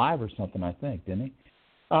top 5 or something, I think, didn't he?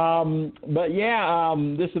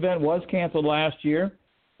 This event was canceled last year.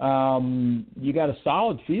 You got a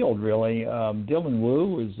solid field, really. Dylan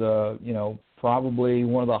Wu is, probably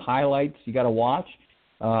one of the highlights you got to watch.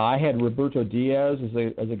 I had Roberto Diaz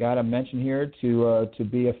as a guy to mention here to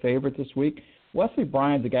be a favorite this week. Wesley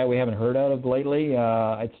Bryan's a guy we haven't heard of lately.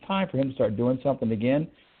 It's time for him to start doing something again.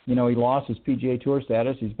 He lost his PGA Tour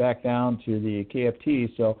status. He's back down to the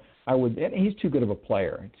KFT, so he's too good of a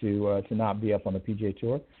player to not be up on the PGA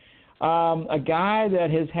Tour. A guy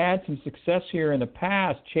that has had some success here in the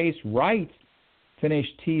past, Chase Wright,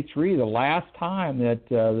 finished T3 the last time that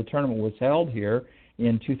the tournament was held here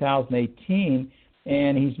in 2018,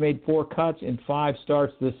 and he's made 4 cuts in 5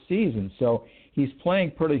 starts this season. So he's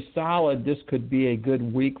playing pretty solid. This could be a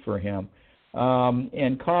good week for him.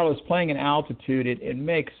 And Carlos, playing in altitude, it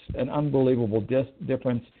makes an unbelievable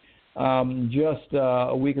difference. Just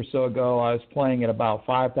a week or so ago, I was playing at about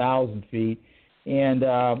 5,000 feet, and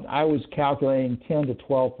I was calculating 10 to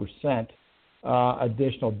 12%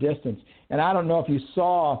 additional distance. And I don't know if you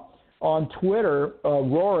saw on Twitter,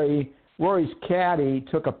 Rory's caddy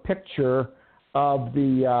took a picture of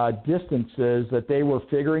the distances that they were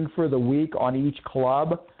figuring for the week on each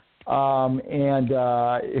club, and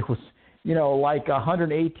it was, like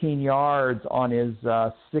 118 yards on his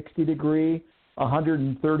 60 degree,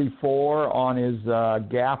 134 on his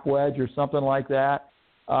gap wedge or something like that,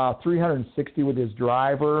 360 with his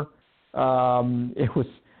driver. It was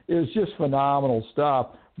just phenomenal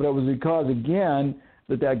stuff. But it was because, again,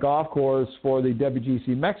 that golf course for the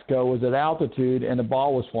WGC Mexico was at altitude and the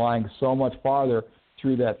ball was flying so much farther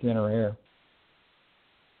through that thinner air.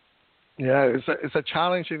 Yeah, it's a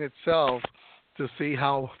challenge in itself to see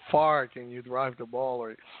how far can you drive the ball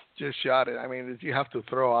or just shot it. I mean, you have to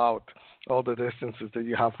throw out all the distances that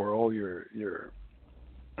you have for all your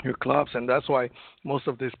clubs, and that's why most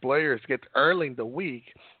of these players get early in the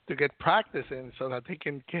week to get practice in so that they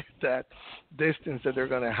can get that distance that they're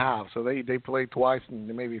going to have. So they play twice and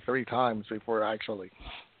maybe 3 times before actually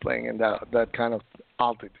playing in that kind of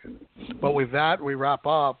altitude. But with that, we wrap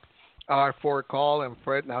up our 4 call. And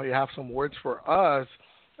Fred, now you have some words for us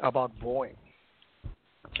about Boyne.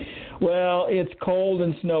 Well, it's cold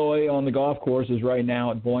and snowy on the golf courses right now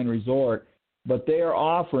at Boyne Resort, but they are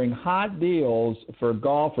offering hot deals for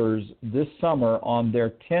golfers this summer on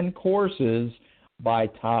their 10 courses by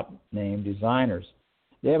top-name designers.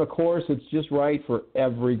 They have a course that's just right for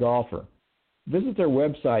every golfer. Visit their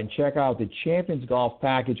website and check out the Champions Golf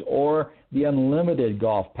Package or the Unlimited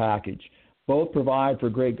Golf Package. Both provide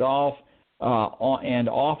for great golf and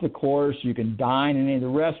off the course. You can dine in any of the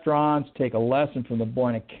restaurants, take a lesson from the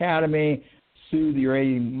Boyne Academy, soothe your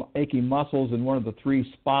aching muscles in one of the 3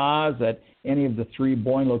 spas at any of the 3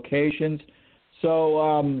 Boyne locations.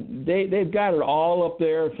 So they've got it all up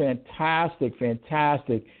there. Fantastic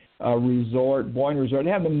resort, Boyne Resort. They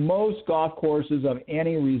have the most golf courses of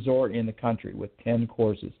any resort in the country with 10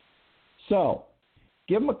 courses. So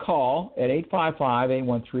give them a call at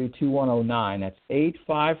 855-813-2109. That's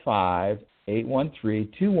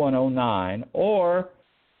 855-813-2109. Or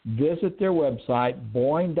visit their website,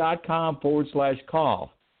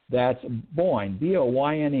 boyne.com/call. That's Boyne,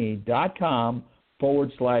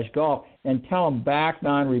 BOYNE.com/golf. And tell them Back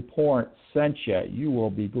Nine Report sent you. You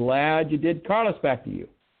will be glad you did. Carlos, back to you.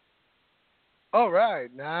 All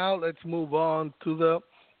right. Now let's move on to the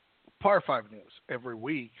Par 5 news. Every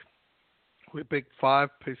week we pick 5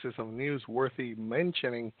 pieces of news worthy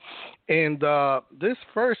mentioning. And this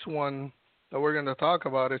first one that we're going to talk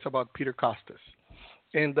about is about Peter Costas.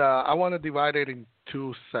 And I want to divide it in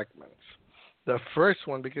 2 segments. The first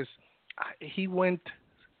one, because he went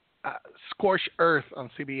scorched earth on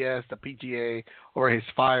CBS, the PGA, over his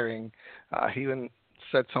firing. He even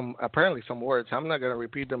said some words. I'm not going to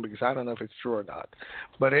repeat them because I don't know if it's true or not.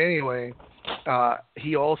 But anyway,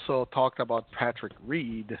 he also talked about Patrick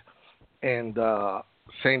Reed and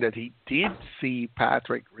saying that he did see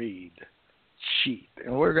Patrick Reed cheat.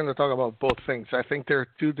 And we're going to talk about both things. I think there are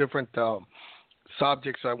 2 different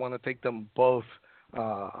subjects. I want to take them both,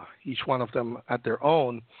 each one of them at their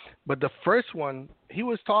own. But the first one, he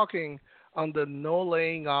was talking on the No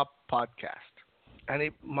Laying Up podcast. And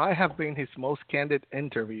it might have been his most candid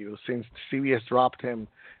interview since CBS dropped him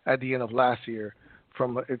at the end of last year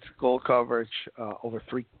from its gold coverage over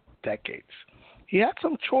 3 decades. He had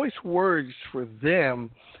some choice words for them,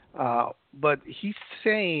 but he's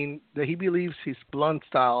saying that he believes his blunt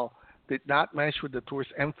style did not mesh with the tour's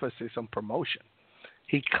emphasis on promotion.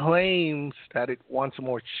 He claims that it wants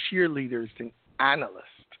more cheerleaders than analysts.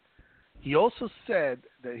 He also said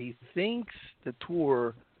that he thinks the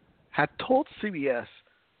tour had told CBS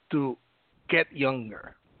to get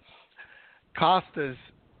younger. Costas,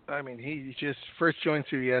 I mean, he just first joined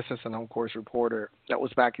CBS as an on-course reporter. That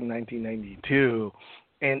was back in 1992.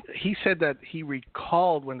 And he said that he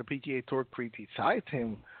recalled when the PGA Tour criticized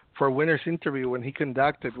him for a winner's interview when he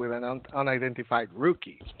conducted with an unidentified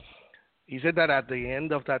rookie. He said that at the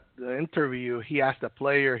end of that interview, he asked the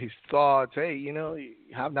player his thoughts. Hey, you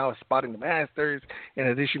have now a spot in the Masters in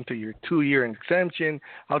addition to your 2-year exemption.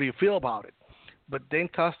 How do you feel about it? But then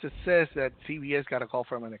Costas says that CBS got a call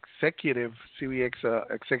from an executive, CBS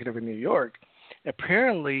executive in New York,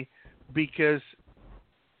 apparently because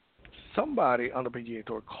somebody on the PGA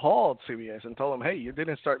Tour called CBS and told him, hey, you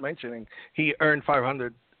didn't start mentioning he earned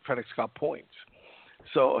 500 FedEx Cup points.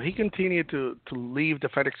 So he continued to leave the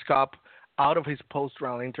FedEx Cup out of his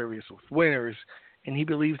post-round interviews with winners, and he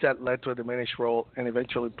believes that led to a diminished role and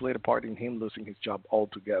eventually played a part in him losing his job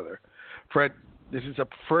altogether. Fred, this is the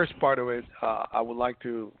first part of it. I would like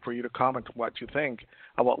for you to comment on what you think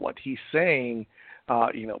about what he's saying,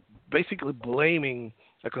 basically blaming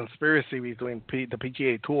a conspiracy between the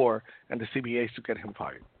PGA Tour and the CBA to get him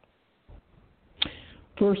fired.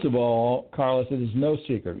 First of all, Carlos, it is no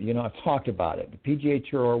secret. I've talked about it. The PGA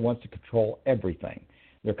Tour wants to control everything.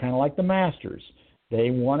 They're kind of like the Masters.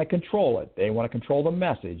 They want to control it. They want to control the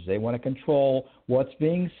message. They want to control what's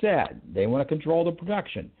being said. They want to control the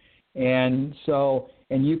production. And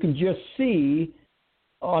you can just see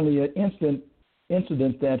on the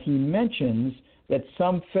incident that he mentions that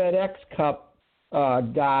some FedEx Cup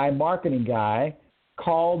marketing guy,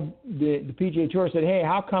 called the PGA Tour and said, hey,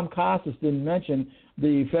 how come Costas didn't mention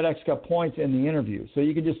the FedEx Cup points in the interview? So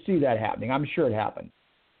you can just see that happening. I'm sure it happened.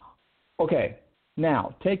 Okay,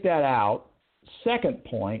 now take that out. Second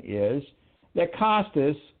point is that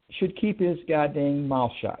Costas should keep his goddamn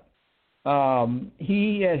mouth shut.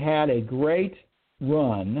 He had a great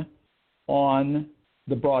run on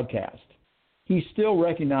the broadcast. He's still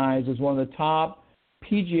recognized as one of the top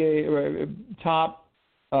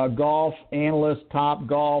golf analysts, top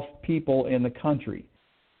golf people in the country.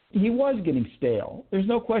 He was getting stale. There's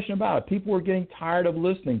no question about it. People were getting tired of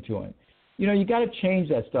listening to him. You got to change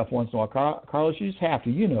that stuff once in a while, Carlos. You just have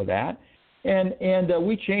to. You know that. And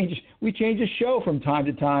we change the show from time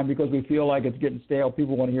to time because we feel like it's getting stale.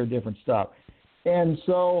 People want to hear different stuff. And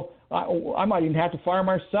so I might even have to fire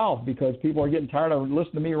myself because people are getting tired of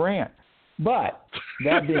listening to me rant. But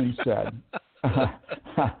that being said,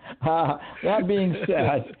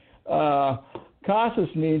 Costas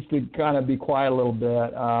needs to kind of be quiet a little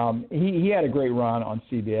bit. He had a great run on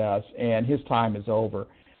CBS, and his time is over.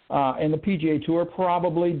 And the PGA Tour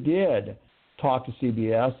probably did talk to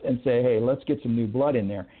CBS and say, hey, let's get some new blood in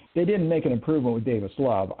there. They didn't make an improvement with Davis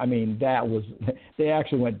Love. I mean, they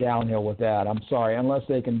actually went downhill with that. I'm sorry, unless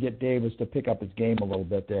they can get Davis to pick up his game a little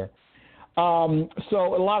bit there.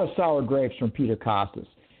 So a lot of sour grapes from Peter Costas.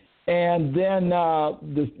 And then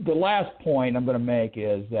the last point I'm going to make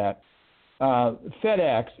is that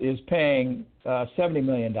FedEx is paying $70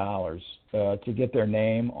 million to get their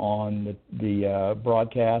name on the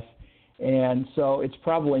broadcast. And so it's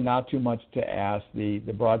probably not too much to ask the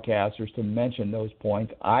broadcasters to mention those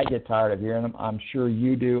points. I get tired of hearing them. I'm sure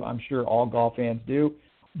you do. I'm sure all golf fans do.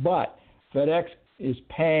 But FedEx is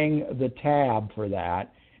paying the tab for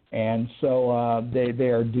that, and so they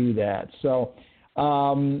are due that. So,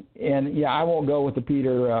 I won't go with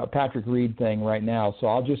the Patrick Reed thing right now, so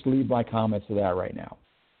I'll just leave my comments to that right now.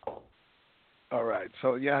 All right.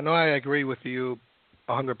 So, I agree with you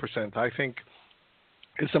 100%. I think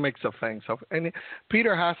it's a mix of things. And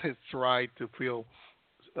Peter has his right to feel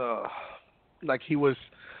like he was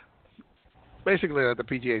basically that the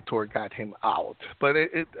PGA Tour got him out. But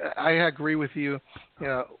I agree with you.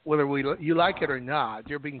 Whether you like it or not,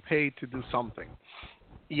 you're being paid to do something.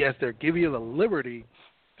 Yes, they give you the liberty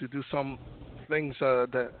to do some things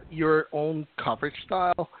your own coverage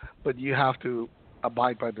style, but you have to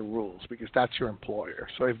abide by the rules because that's your employer.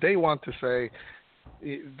 So if they want you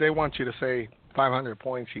to say 500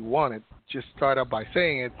 points he wanted, just start up by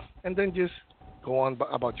saying it and then just go on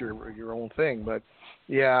about your own thing. But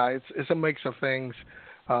it's a mix of things.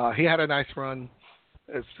 He had a nice run.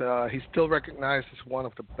 He's still recognized as one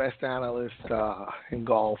of the best analysts in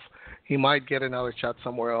golf. He might get another shot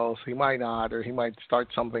somewhere else. He might not, or he might start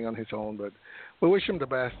something on his own. But we wish him the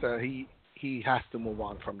best. He has to move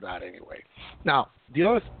on from that anyway. Now, the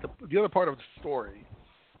other part of the story,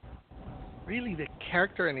 really the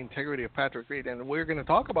character and integrity of Patrick Reed, and we're going to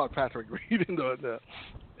talk about Patrick Reed in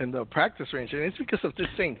the practice range, and it's because of this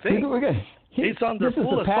same thing. It's on their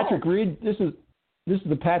full assault. This is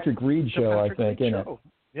the Patrick Reed show, I think, isn't it?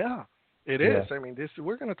 Yeah. It is. I mean,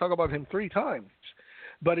 we're going to talk about him 3 times.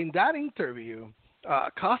 But in that interview,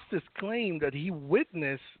 Costas claimed that he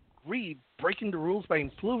witnessed Reed breaking the rules by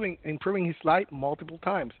improving his life multiple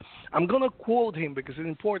times. I'm going to quote him because it's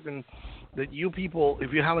important that you people,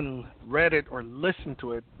 if you haven't read it or listened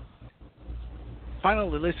to it,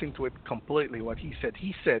 finally listen to it completely, what he said.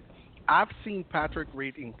 He said, I've seen Patrick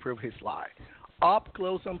Reed improve his life up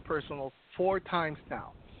close and personal 4 times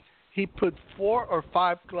now. He put 4 or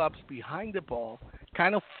 5 clubs behind the ball,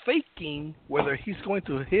 kind of faking whether he's going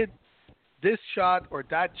to hit this shot or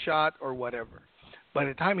that shot or whatever. By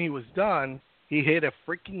the time he was done, he hit a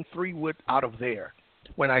freaking 3-wood out of there.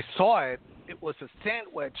 When I saw it, it was a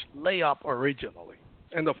sandwich layup originally.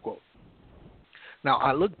 End of quote. Now,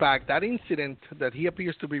 I look back, that incident that he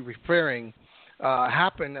appears to be referring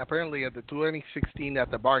happened apparently at the 2016 at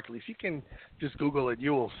the Barclays. You can just Google it.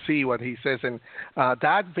 You will see what he says. And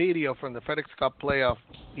that video from the FedEx Cup playoff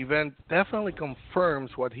event definitely confirms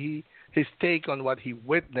his take on what he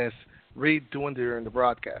witnessed Reed doing during the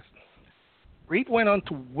broadcast. Reed went on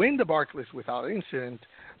to win the Barclays without incident,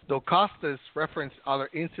 though Costas referenced other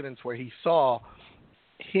incidents where he saw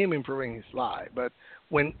him improving his life. But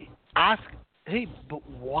when asked, hey, but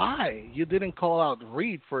why you didn't call out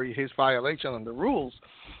Reed for his violation on the rules,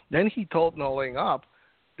 then he told No Laying Up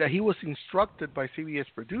that he was instructed by CBS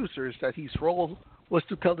producers that his role was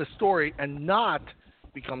to tell the story and not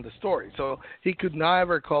become the story. So he could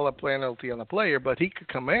never call a penalty on a player, but he could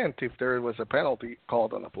comment if there was a penalty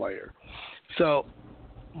called on a player. So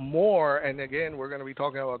more, and again, we're going to be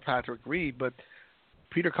talking about Patrick Reed, but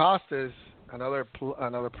Peter Costas, another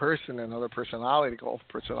personality, golf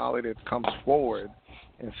personality that comes forward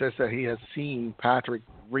and says that he has seen Patrick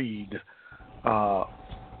Reed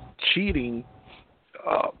cheating.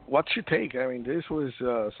 What's your take? I mean, this was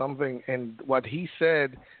something, and what he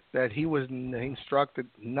said, that he was instructed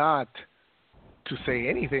not to say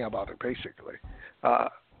anything about it, basically.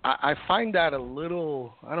 I find that a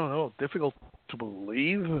little, I don't know, difficult to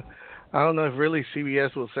believe. I don't know if really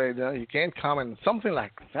CBS will say, no, you can't comment, something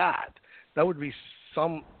like that. That would be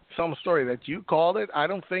some story that you called it. I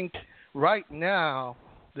don't think right now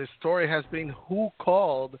the story has been who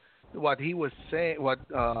called what he was saying, what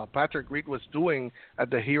Patrick Reed was doing at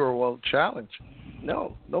the Hero World Challenge.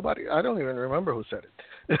 No, nobody. I don't even remember who said it.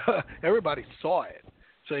 Everybody saw it.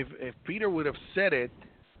 So if Peter would have said it,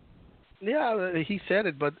 yeah, he said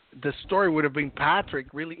it, but the story would have been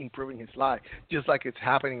Patrick really improving his life, just like it's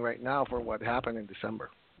happening right now for what happened in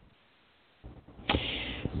December.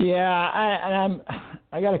 Yeah,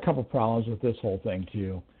 I got a couple problems with this whole thing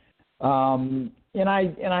too, and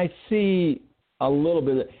I see a little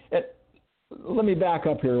bit. Let me back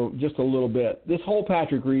up here just a little bit. This whole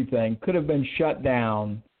Patrick Reed thing could have been shut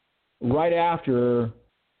down right after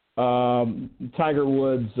Tiger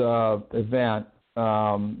Woods' event,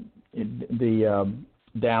 down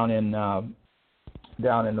in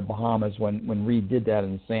the Bahamas when Reed did that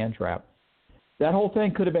in the sand trap. That whole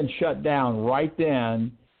thing could have been shut down right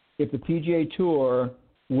then if the PGA Tour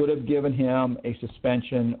would have given him a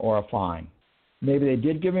suspension or a fine. Maybe they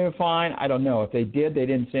did give him a fine. I don't know. If they did, they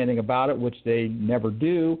didn't say anything about it, which they never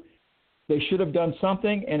do. They should have done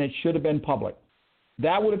something, and it should have been public.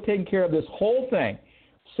 That would have taken care of this whole thing.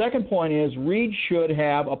 Second point is Reed should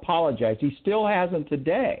have apologized. He still hasn't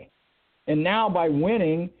today. And now by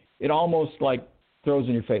winning, it almost like throws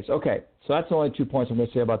in your face. Okay, so that's the only 2 points I'm going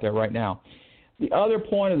to say about that right now. The other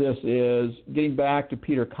point of this is getting back to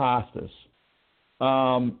Peter Costas.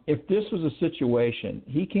 If this was a situation,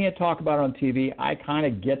 he can't talk about it on TV. I kind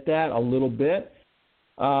of get that a little bit.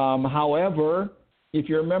 However, if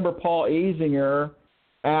you remember Paul Azinger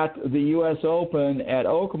at the U.S. Open at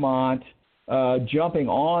Oakmont, jumping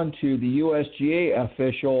on to the USGA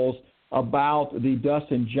officials about the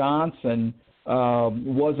Dustin Johnson,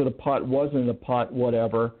 was it a putt, wasn't it a putt,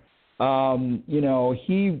 whatever.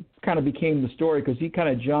 He kind of became the story because he kind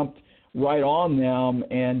of jumped right on them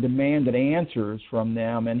and demanded answers from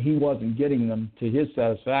them, and he wasn't getting them to his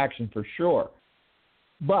satisfaction for sure.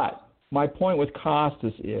 But my point with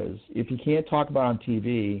Costas is, if he can't talk about it on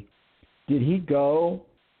TV, did he go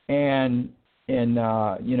and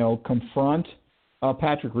confront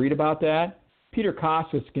Patrick Reed about that? Peter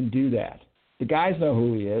Costas can do that. The guys know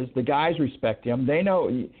who he is. The guys respect him. They know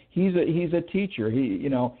he's a teacher. He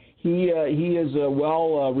is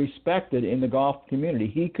well respected in the golf community.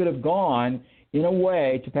 He could have gone in a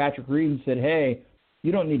way to Patrick Reed and said, "Hey,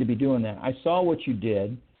 you don't need to be doing that. I saw what you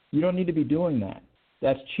did. You don't need to be doing that.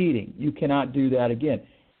 That's cheating. You cannot do that again."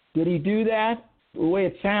 Did he do that? The way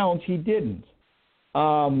it sounds, he didn't.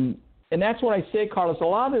 And that's what I say, Carlos. A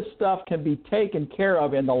lot of this stuff can be taken care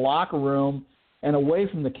of in the locker room and away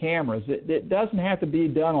from the cameras. It doesn't have to be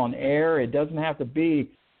done on air. It doesn't have to be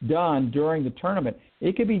done during the tournament.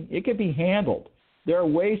 It could be handled. There are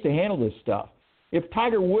ways to handle this stuff. If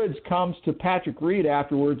Tiger Woods comes to Patrick Reed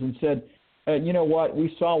afterwards and said, you know what,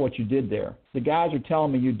 we saw what you did there. The guys are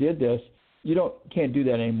telling me you did this. You can't do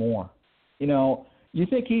that anymore. You know, you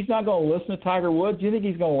think he's not going to listen to Tiger Woods? You think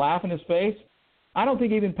he's going to laugh in his face? I don't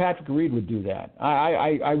think even Patrick Reed would do that.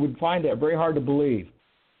 I would find that very hard to believe.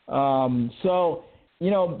 So,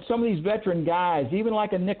 you know, some of these veteran guys, even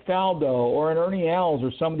like a Nick Faldo or an Ernie Els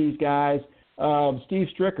or some of these guys, Steve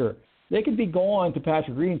Stricker, they could be going to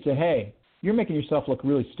Patrick Reed and say, hey, you're making yourself look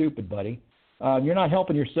really stupid, buddy. You're not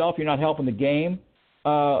helping yourself. You're not helping the game.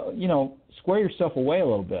 You know, square yourself away a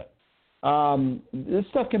little bit. This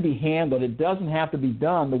stuff can be handled. It doesn't have to be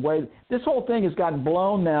done the way – this whole thing has gotten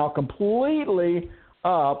blown now completely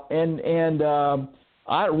up, and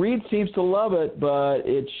Reed seems to love it, but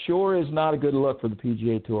it sure is not a good look for the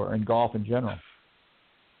PGA Tour and golf in general.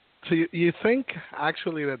 So you think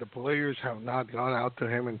actually that the players have not gone out to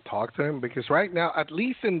him and talked to him? Because right now, at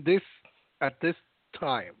least at this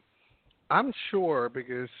time, I'm sure,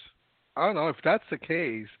 because I don't know if that's the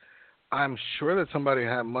case, I'm sure that somebody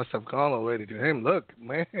must have gone already to him. Look,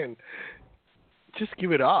 man, just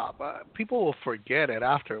give it up. People will forget it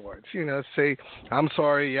afterwards. You know, say, I'm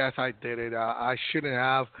sorry, yes, I did it. I shouldn't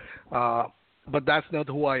have, but that's not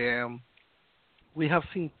who I am. We have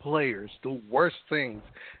seen players do worse things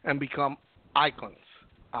and become icons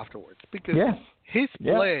afterwards because his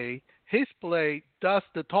play does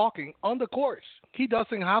the talking on the course. He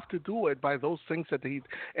doesn't have to do it by those things that he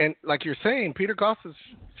 – and like you're saying, Peter Costas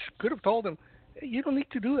could have told him, hey, you don't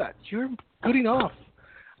need to do that. You're good enough.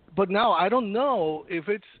 But now I don't know if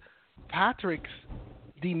it's Patrick's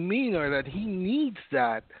demeanor that he needs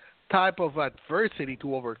that type of adversity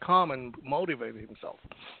to overcome and motivate himself.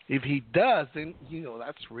 If he does, then, you know,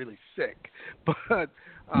 that's really sick. But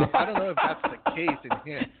I don't know if that's the case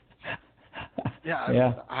in him.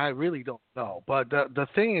 Yeah, I really don't know. But the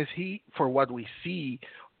thing is, for what we see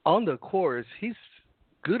on the course, he's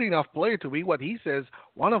good enough player to be what he says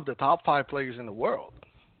one of the top 5 players in the world.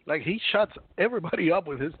 Like, he shuts everybody up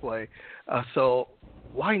with his play. So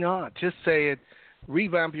why not? Just say it,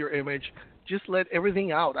 revamp your image, just let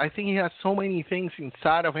everything out. I think he has so many things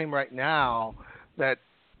inside of him right now that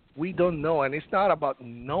we don't know, and it's not about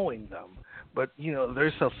knowing them. But, you know,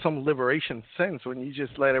 there's some liberation sense when you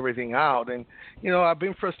just let everything out. And, you know, I've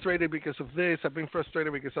been frustrated because of this. I've been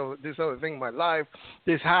frustrated because of this other thing in my life.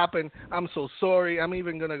 This happened. I'm so sorry. I'm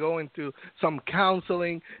even going to go into some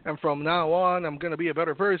counseling. And from now on, I'm going to be a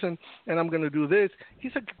better person. And I'm going to do this.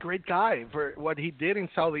 He's a great guy for what he did in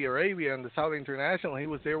Saudi Arabia and the Saudi International. He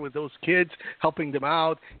was there with those kids, helping them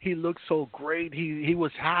out. He looked so great. He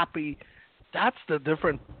was happy. That's the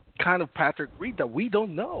different kind of Patrick Reed that we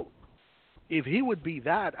don't know. If he would be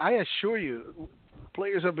that, I assure you,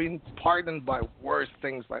 players have been pardoned by worse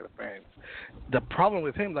things by the fans. The problem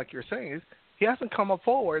with him, like you're saying, is he hasn't come up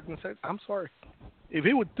forward and said, I'm sorry. If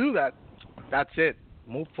he would do that, that's it.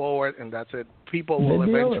 Move forward, and that's it. People will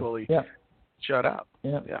eventually shut up.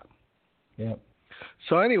 Yeah.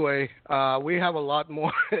 So anyway, we have a lot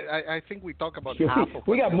more. I think we talk about half of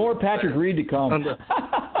we got more Patrick Reed to come.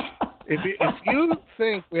 If you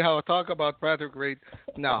think we have a talk about Patrick Reed,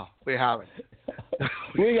 no, we haven't.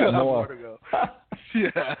 we got more to go.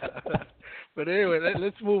 Yeah. But anyway,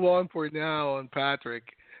 let's move on for now on Patrick,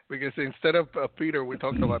 because instead of Peter, we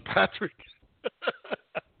talked about Patrick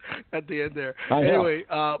at the end there. Anyway,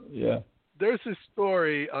 there's a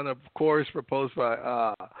story on a course proposed by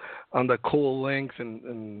on the Cool Links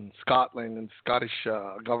in Scotland, and Scottish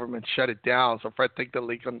government shut it down. So Fred, take the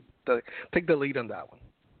lead on that one.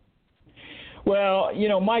 Well, you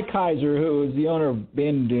know, Mike Kaiser, who is the owner of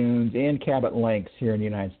Bend Dunes and Cabot Links here in the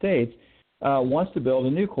United States, wants to build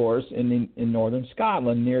a new course in northern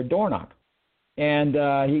Scotland near Dornoch. And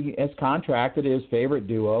he has contracted his favorite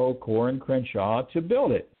duo, Core and Crenshaw, to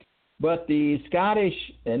build it. But the Scottish,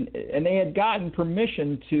 and they had gotten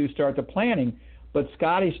permission to start the planning, but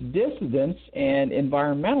Scottish dissidents and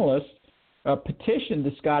environmentalists petitioned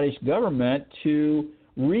the Scottish government to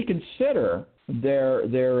reconsider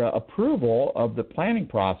their approval of the planning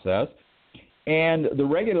process, and the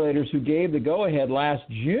regulators who gave the go-ahead last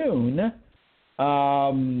June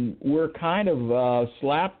were kind of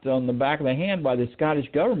slapped on the back of the hand by the Scottish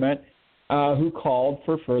government, who called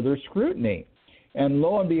for further scrutiny. And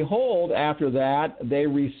lo and behold, after that, they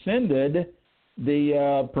rescinded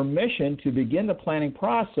the permission to begin the planning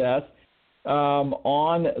process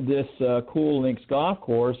on this Cool Links golf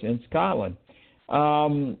course in Scotland.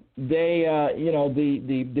 The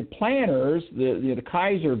planners, the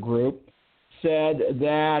Kaiser group, said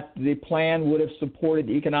that the plan would have supported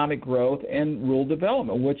economic growth and rural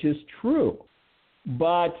development, which is true.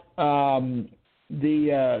 But the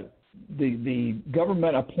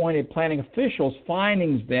government-appointed planning officials'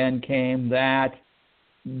 findings then came that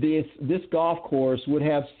this golf course would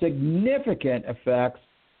have significant effects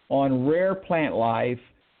on rare plant life,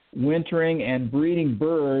 wintering and breeding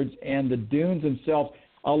birds, and the dunes themselves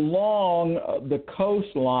along the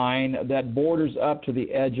coastline that borders up to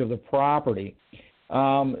the edge of the property.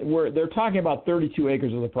 They're talking about 32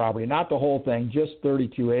 acres of the property, not the whole thing, just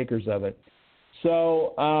 32 acres of it.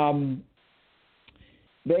 So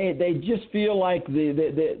they just feel like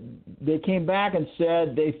they came back and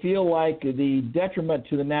said they feel like the detriment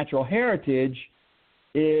to the natural heritage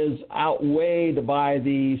is outweighed by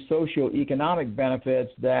the socioeconomic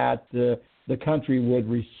benefits that the country would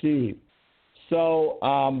receive. So,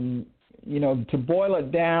 to boil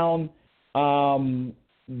it down, the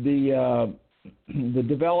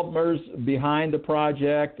developers behind the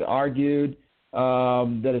project argued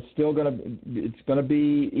that it's going to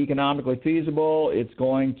be economically feasible. It's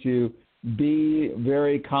going to be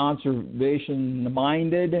very conservation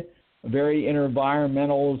minded, very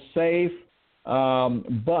environmental safe.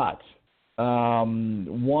 But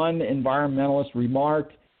one environmentalist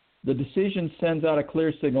remarked, the decision sends out a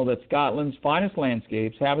clear signal that Scotland's finest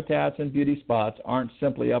landscapes, habitats, and beauty spots aren't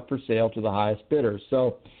simply up for sale to the highest bidders.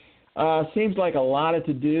 So seems like a lot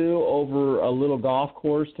to do over a little golf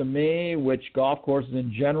course to me, which golf courses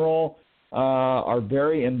in general are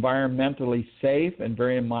very environmentally safe and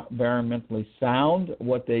very environmentally sound,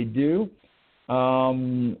 what they do. A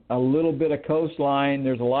little bit of coastline.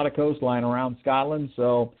 There's a lot of coastline around Scotland,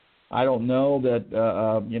 so I don't know that,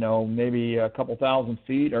 maybe a couple thousand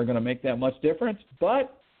feet are going to make that much difference.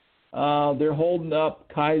 But they're holding up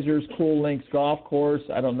Kaiser's Cool Links golf course.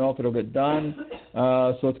 I don't know if it'll get done.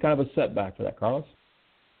 So it's kind of a setback for that, Carlos.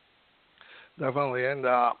 Definitely. And,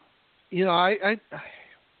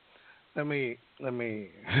 let me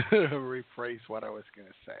rephrase what I was going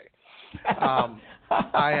to say.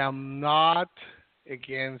 I am not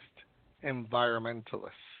against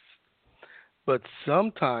environmentalists. But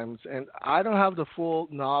sometimes, and I don't have the full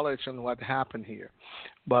knowledge on what happened here,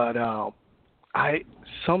 but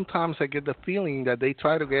sometimes I get the feeling that they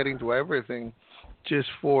try to get into everything just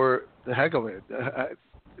for the heck of it.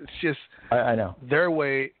 It's just I know their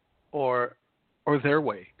way or their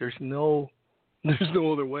way. There's no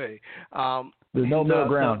other way. There's no middle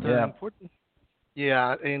ground.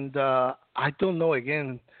 Yeah, and I don't know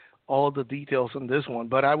again all the details on this one,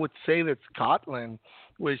 but I would say that Scotland,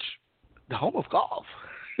 which the home of golf,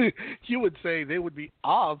 you would say they would be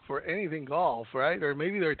up for anything golf, right? Or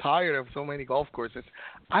maybe they're tired of so many golf courses.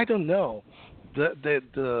 I don't know.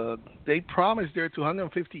 They promised there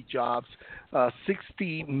 250 jobs,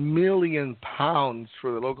 60 million pounds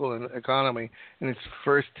for the local economy in its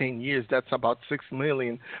first 10 years. That's about 6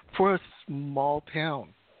 million for a small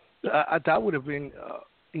town. That would have been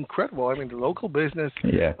incredible. I mean, the local business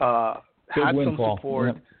had some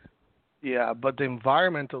support. Yeah, but the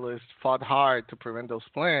environmentalists fought hard to prevent those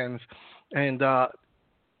plans. And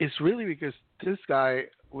it's really because this guy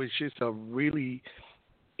was just a really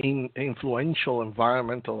influential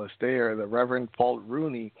environmentalist there, the Reverend Paul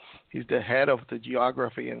Rooney. He's the head of the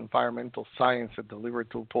Geography and Environmental Science at the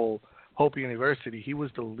Liverpool Hope University. He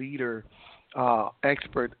was the leader,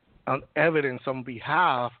 expert on evidence on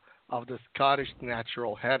behalf of the Scottish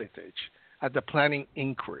natural heritage at the planning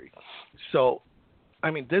inquiry. So, I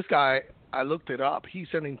mean, this guy, I looked it up. He's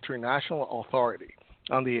an international authority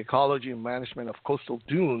on the ecology and management of coastal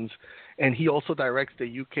dunes, and he also directs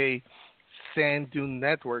the UK Sand Dune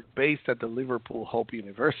Network based at the Liverpool Hope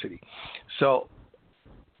University. So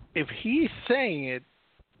if he's saying it,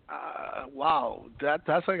 wow, that's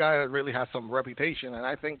a guy that really has some reputation, and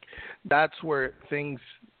I think that's where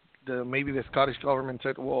maybe the Scottish government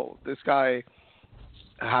said, well, this guy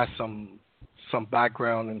has some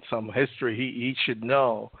background and some history. He should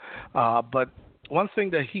know. But one thing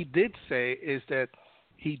that he did say is that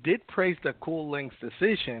he did praise the Cool Links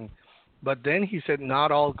decision, but then he said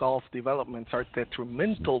not all golf developments are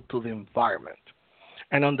detrimental to the environment.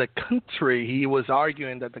 And on the contrary, he was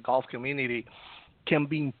arguing that the golf community can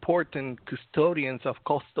be important custodians of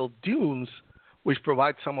coastal dunes, which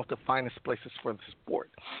provide some of the finest places for the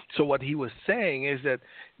sport. So what he was saying is that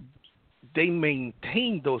they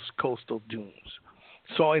maintain those coastal dunes.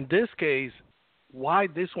 So in this case, why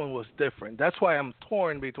this one was different, that's why I'm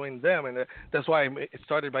torn between them, and that's why I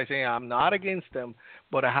started by saying I'm not against them,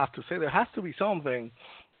 but I have to say there has to be something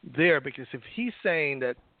there, because if he's saying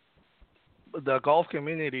that the golf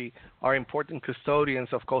community are important custodians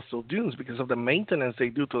of coastal dunes because of the maintenance they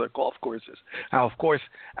do to the golf courses. Now, of course,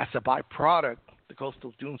 as a byproduct, the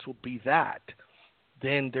coastal dunes will be that.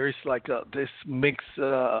 Then there's like this mixed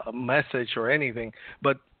message or anything.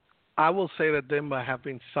 But I will say that there might have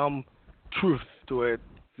been some truth to it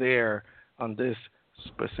there on this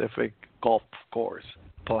specific golf course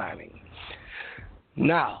planning.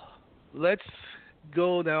 Now, let's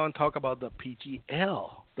go now and talk about the PGL,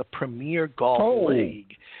 the Premier Golf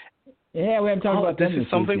League. Yeah, we haven't talked about this. Is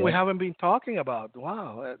something we haven't been talking about.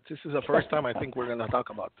 Wow, this is the first time I think we're going to talk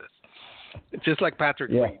about this. It's just like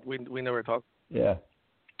Patrick Reed. We never talk. Yeah.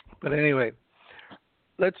 But anyway,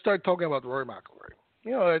 let's start talking about Rory McIlroy.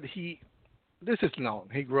 You know, this is known.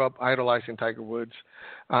 He grew up idolizing Tiger Woods.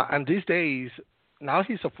 And these days, now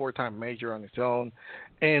he's a 4-time major on his own.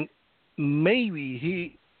 And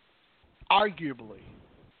maybe arguably,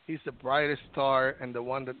 he's the brightest star and the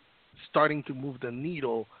one that's starting to move the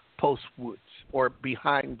needle post-Woods or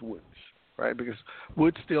behind Woods, right? Because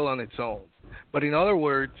Woods still on its own. But in other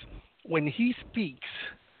words, when he speaks,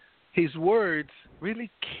 his words really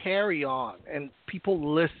carry on and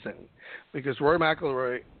people listen because Rory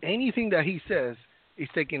McIlroy, anything that he says is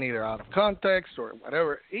taken either out of context or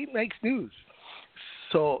whatever. It makes news.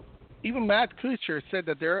 So even Matt Kuchar said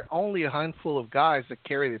that there are only a handful of guys that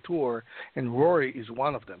carry the tour, and Rory is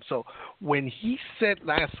one of them. So when he said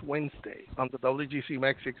last Wednesday on the WGC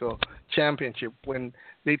Mexico Championship, when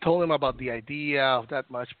they told him about the idea of that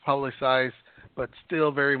much publicized but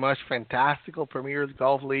still very much fantastical Premier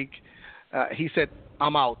Golf League, he said,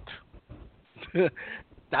 I'm out.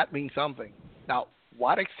 That means something. Now,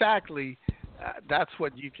 what exactly, that's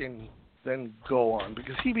what you can then go on.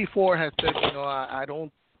 Because he before has said, I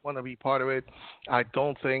don't want to be part of it. I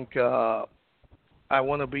don't think I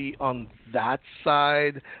want to be on that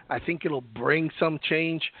side. I think it'll bring some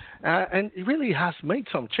change. And it really has made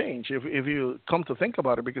some change if you come to think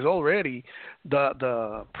about it, because already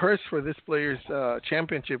the purse for this player's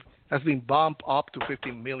championship has been bumped up to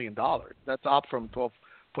 $15 million. That's up from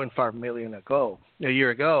 $12.5 million a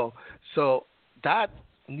year ago. So that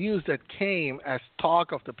news that came as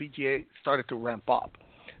talk of the PGA started to ramp up.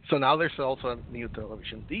 So now there's also a new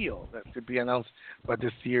television deal that could be announced by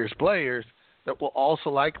this year's players that will also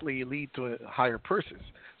likely lead to higher purses.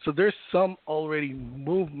 So there's some already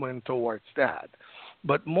movement towards that.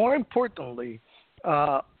 But more importantly,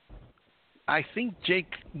 I think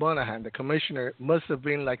Jake Monahan, the commissioner, must have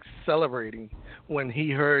been like celebrating when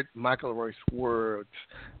he heard McIlroy's words.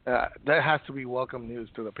 That has to be welcome news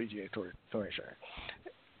to the PGA Tour commissioner.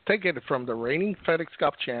 Take it from the reigning FedEx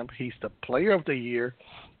Cup champ. He's the player of the year,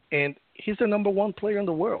 and he's the number one player in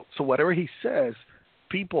the world. So whatever he says,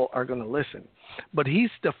 people are going to listen. But he's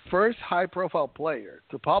the first high-profile player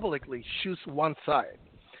to publicly choose one side,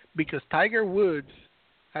 because Tiger Woods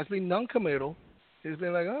has been non-committal. He's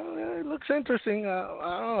been like, oh, yeah, it looks interesting.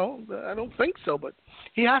 I don't know. I don't think so. But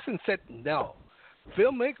he hasn't said no.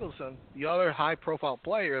 Phil Mickelson, the other high-profile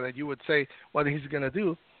player that you would say what he's going to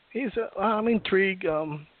do, he's, I'm intrigued.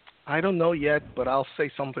 I don't know yet, but I'll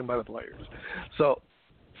say something about the players. So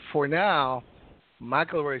for now,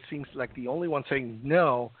 McIlroy seems like the only one saying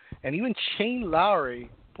no. And even Shane Lowry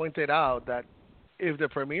pointed out that if the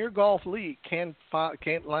Premier Golf League can't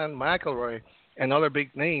land McIlroy and other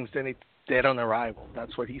big names, then it's dead on arrival.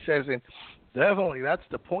 That's what he says, and definitely that's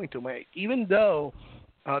the point to make. Even though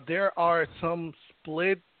there are some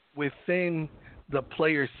split within the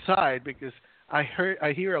player's side, because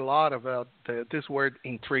I hear a lot about this word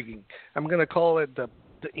intriguing. I'm going to call it the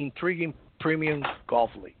intriguing Premium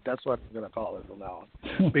Golf League. That's what I'm going to call it from now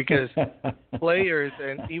on. Because players,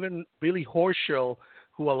 and even Billy Horschel,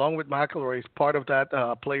 who along with McIlroy is part of that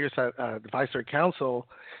Players Advisory Council,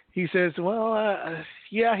 he says,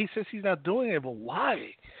 he says he's not doing it, but why?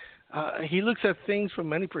 He looks at things from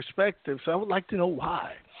many perspectives, so I would like to know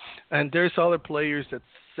why. And there's other players that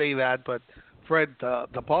say that, but Fred,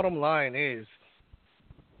 the bottom line is,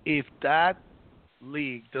 if that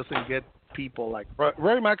league doesn't get people like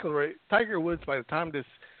Rory McIlroy, Tiger Woods, by the time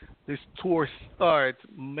this tour starts,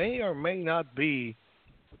 may or may not be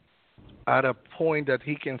at a point that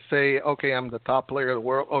he can say, okay, I'm the top player of the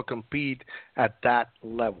world, or compete at that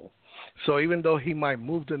level. So even though he might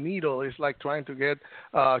move the needle, it's like trying to get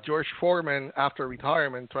George Foreman after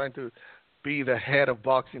retirement, trying to be the head of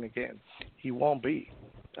boxing again. He won't be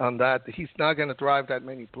on that. He's not going to drive that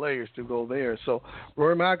many players to go there. So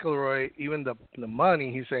Rory McIlroy, even the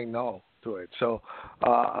money, he's saying no to it. So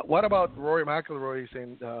what about Rory McIlroy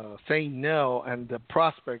saying no, and the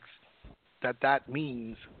prospects that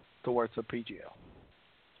means towards the PGL?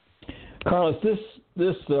 Carlos, this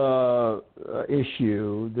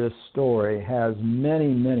issue, this story has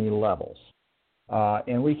many levels,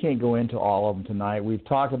 and we can't go into all of them tonight. We've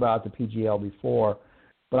talked about the PGL before,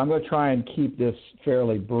 but I'm going to try and keep this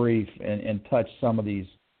fairly brief and touch some of these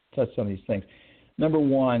things. Number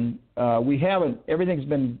one, everything's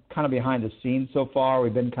been kind of behind the scenes so far.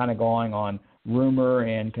 We've been kind of going on rumor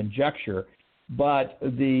and conjecture. But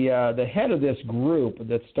the head of this group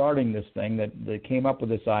that's starting this thing, that came up with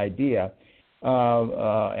this idea,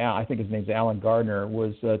 I think his name's Alan Gardner,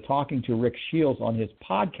 was talking to Rick Shields on his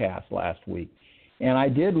podcast last week. And I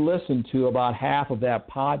did listen to about half of that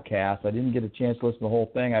podcast. I didn't get a chance to listen to the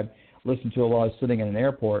whole thing. I listened to it while I was sitting in an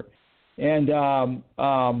airport. And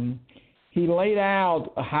he laid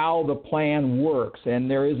out how the plan works. And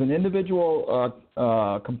there is an individual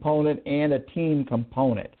component and a team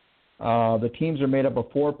component. The teams are made up of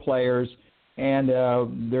 4 players, and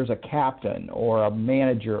there's a captain or a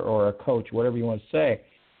manager or a coach, whatever you want to say.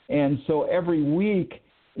 And so every week,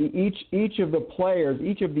 each of the players,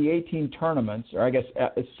 each of the 18 tournaments, or I guess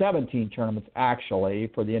 17 tournaments actually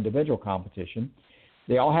for the individual competition,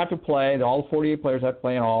 they all have to play. All 48 players have to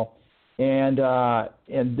play in all, and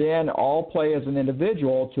then all play as an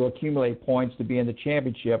individual to accumulate points to be in the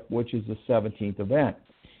championship, which is the 17th event.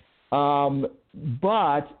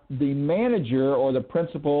 But the manager or the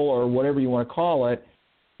principal or whatever you want to call it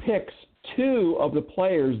picks 2 of the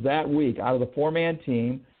players that week out of the 4-man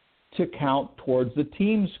team to count towards the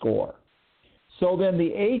team score. So then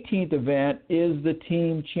the 18th event is the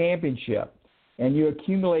team championship, and you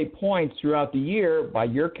accumulate points throughout the year by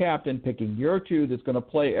your captain picking your 2 that's going to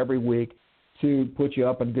play every week to put you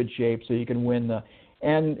up in good shape so you can win the.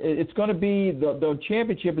 And it's going to be the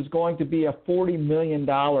championship is going to be a $40 million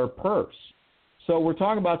purse. So we're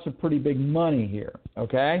talking about some pretty big money here,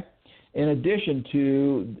 okay? In addition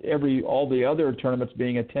to all the other tournaments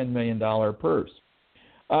being a $10 million purse.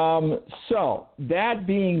 So that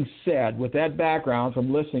being said, with that background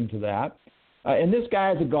from listening to that, and this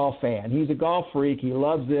guy is a golf fan. He's a golf freak. He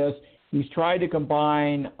loves this. He's tried to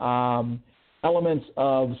combine elements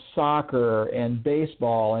of soccer and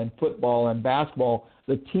baseball and football and basketball,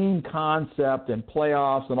 the team concept and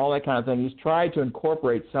playoffs and all that kind of thing. He's tried to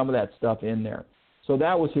incorporate some of that stuff in there. So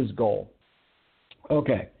that was his goal.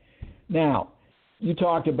 Okay. Now, you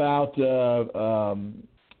talked about the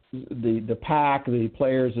PAC, the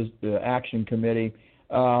Players Action Committee,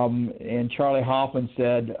 and Charlie Hoffman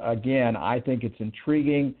said, again, I think it's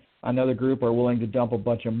intriguing. Another group are willing to dump a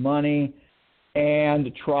bunch of money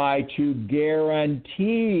and try to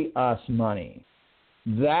guarantee us money.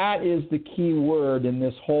 That is the key word in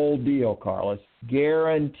this whole deal, Carlos,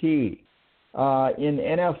 guarantee. In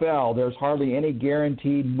NFL, there's hardly any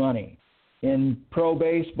guaranteed money. In pro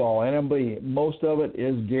baseball, MLB, most of it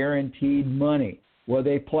is guaranteed money. Where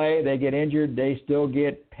they play, they get injured, they still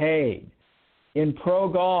get paid. In pro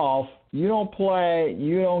golf, you don't play,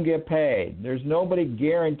 you don't get paid. There's nobody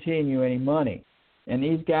guaranteeing you any money. And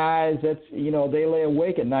these guys, they lay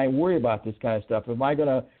awake at night and worry about this kind of stuff. Am I going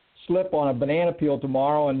to slip on a banana peel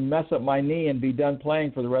tomorrow and mess up my knee and be done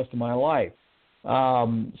playing for the rest of my life?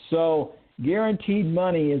 So guaranteed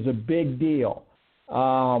money is a big deal.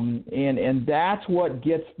 And that's what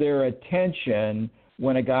gets their attention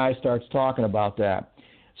when a guy starts talking about that.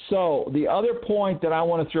 So the other point that I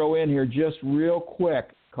want to throw in here just real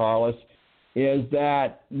quick, Carlos, is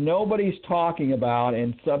that nobody's talking about,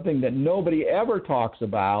 and something that nobody ever talks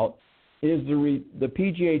about, is the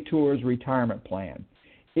PGA Tour's retirement plan.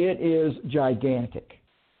 It is gigantic.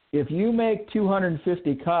 If you make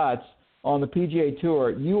 250 cuts on the PGA Tour,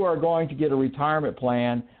 you are going to get a retirement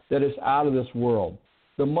plan that is out of this world.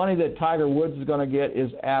 The money that Tiger Woods is going to get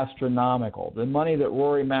is astronomical. The money that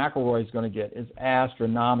Rory McIlroy is going to get is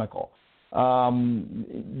astronomical.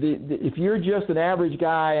 If you're just an average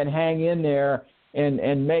guy and hang in there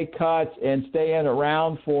and make cuts and stay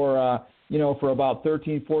around for about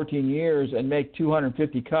 13, 14 years and make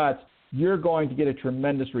 250 cuts, you're going to get a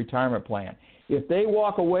tremendous retirement plan. If they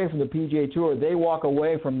walk away from the PGA Tour, they walk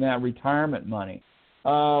away from that retirement money.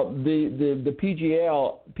 The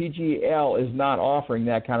PGL is not offering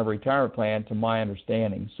that kind of retirement plan, to my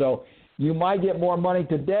understanding. So you might get more money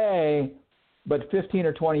today, but 15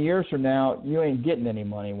 or 20 years from now, you ain't getting any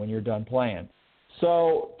money when you're done playing.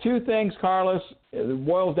 So 2 things, Carlos, it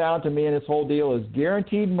boils down to me in this whole deal is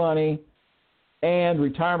guaranteed money and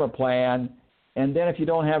retirement plan. And then if you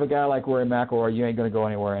don't have a guy like Rory McIlroy, you ain't going to go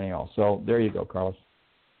anywhere anyhow. So there you go, Carlos.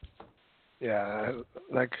 Yeah,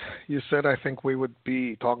 like you said, I think we would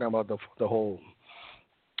be talking about the whole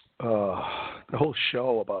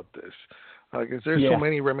show about this. Because there's so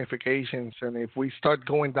many ramifications, and if we start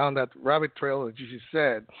going down that rabbit trail that you just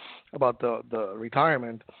said about the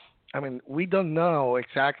retirement, I mean, we don't know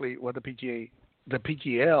exactly what the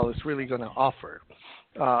PGL is really going to offer.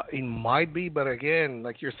 It might be, but again,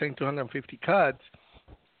 like you're saying, 250 cuts.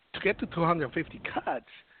 To get to 250 cuts,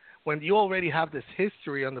 when you already have this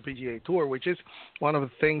history on the PGA Tour, which is one of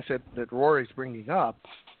the things that Rory is bringing up,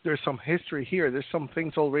 there's some history here. There's some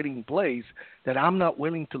things already in place that I'm not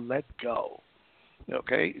willing to let go.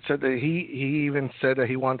 Okay, so that he even said that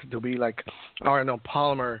he wanted to be like Arnold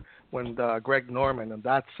Palmer when Greg Norman on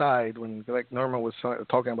that side, when Greg Norman was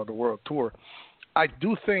talking about the World Tour. I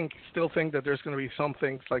still think that there's going to be some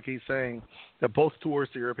things, like he's saying, that both tours,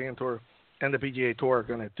 the European Tour and the PGA Tour, are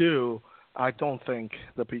going to do. I don't think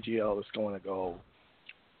the PGL is going to go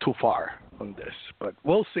too far on this, but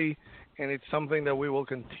we'll see, and it's something that we will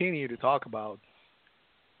continue to talk about,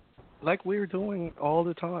 like we're doing all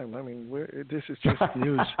the time. I mean, this is just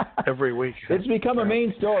news every week. It's become a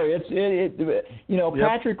main story.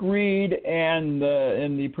 Patrick Reed and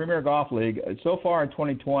the Premier Golf League so far in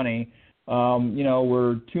 2020.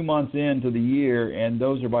 We're 2 months into the year, and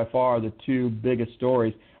those are by far the two biggest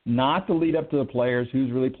stories. Not the lead up to the Players,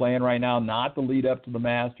 who's really playing right now, not the lead up to the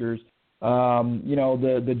Masters.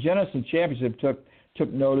 The Genesis Championship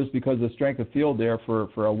took notice because of the strength of field there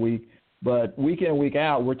for a week. But week in and week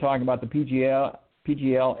out, we're talking about the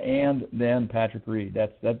PGL and then Patrick Reed.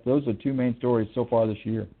 Those are two main stories so far this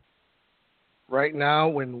year. Right now,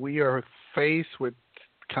 when we are faced with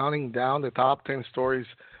counting down the top 10 stories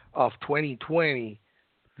of 2020,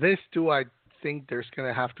 this too, I think there's going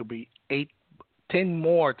to have to be 10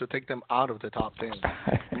 more to take them out of the top 10.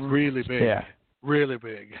 Really big. Yeah. Really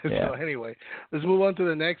big. Yeah. So anyway, let's move on to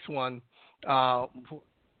the next one.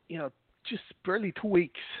 Just barely 2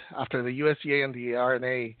 weeks after the USGA and the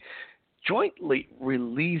RNA jointly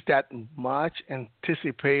released that much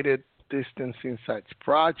anticipated distance insights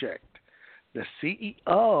project, the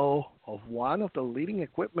CEO of one of the leading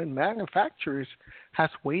equipment manufacturers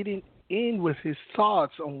has weighed in with his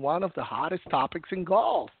thoughts on one of the hottest topics in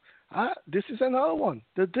golf. This is another one,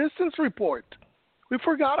 the distance report. We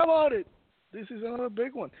forgot about it. This is another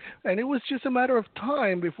big one. And it was just a matter of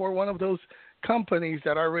time before one of those companies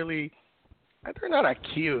that are really, they're not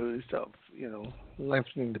accused of,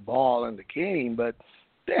 lengthening the ball in the game, but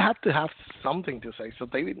they have to have something to say. So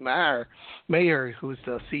David Mayer, who's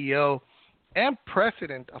the CEO and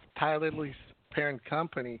president of Tyler's parent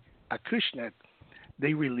company, Acushnet,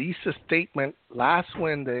 they released a statement last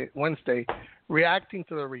Wednesday reacting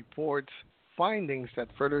to the report's findings that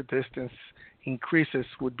further distance increases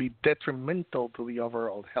would be detrimental to the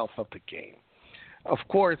overall health of the game. Of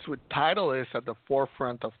course, with Titleist at the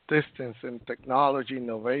forefront of distance and technology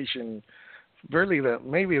innovation, really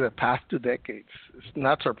maybe the past 2 decades, it's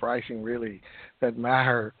not surprising really that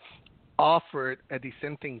Maher offered a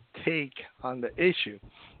dissenting take on the issue.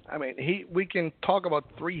 I mean, we can talk about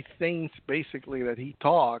 3 things basically that he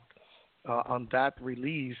talked on that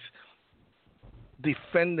release,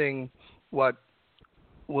 defending what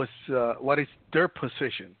is their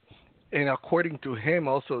position. And according to him,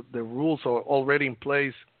 also the rules are already in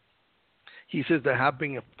place. He says they have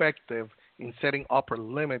been effective in setting upper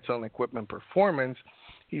limits on equipment performance.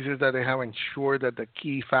 He says that they have ensured that the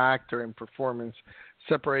key factor in performance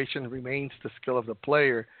separation remains the skill of the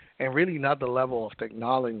player and really not the level of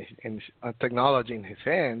technology in his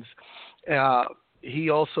hands. He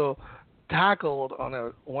also tackled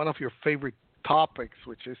on one of your favorite topics,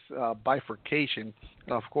 which is bifurcation.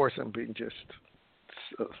 And of course, I'm being just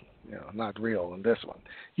not real on this one.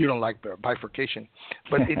 You don't like bifurcation,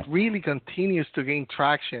 but it really continues to gain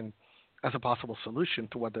traction as a possible solution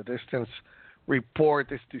to what the distance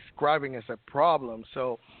report is describing as a problem.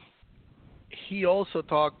 So he also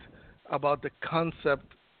talked about the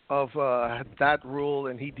concept of that rule,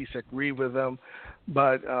 and he disagreed with them.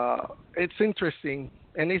 But it's interesting,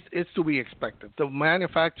 and it's to be expected. The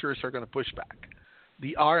manufacturers are going to push back.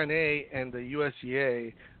 The RNA and the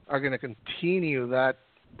USGA are going to continue that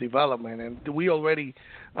development. And we already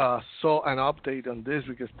saw an update on this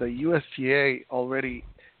because the USGA already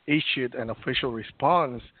issued an official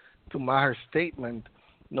response to Maher's statement,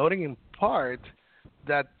 noting in part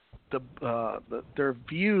that their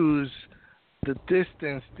views the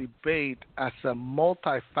distance debate as a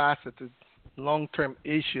multifaceted long-term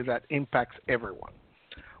issue that impacts everyone.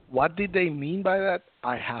 What did they mean by that?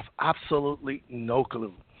 I have absolutely no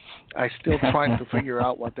clue. I still trying to figure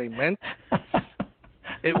out what they meant.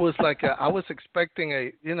 It was like I was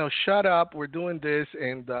expecting shut up, we're doing this,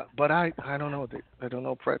 and but I don't know. I don't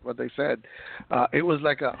know, Fred, what they said. It was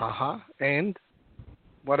like and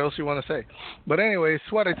what else you want to say? But anyway,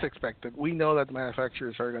 it's what is expected. We know that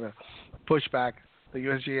manufacturers are going to push back. The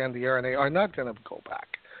USGA and the RNA are not going to go back.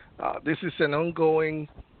 This is an ongoing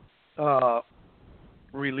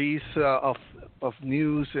release of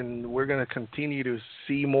news, and we're going to continue to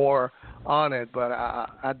see more on it. But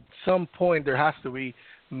at some point, there has to be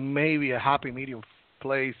maybe a happy medium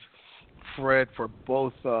place, Fred, for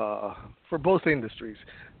both industries,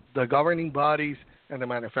 the governing bodies and the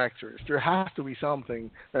manufacturers. There has to be something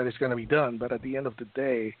that is going to be done. But at the end of the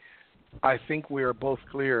day, I think we are both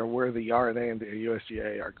clear where the RNA and the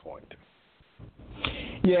USGA are going to.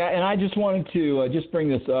 Yeah, and I just wanted to just bring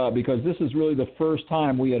this up because this is really the first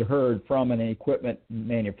time we had heard from an equipment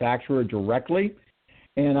manufacturer directly.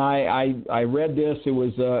 And I read this. It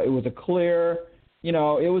was a clear,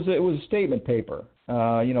 it was a statement paper,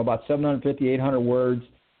 about 750, 800 words.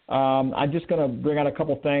 I'm just going to bring out a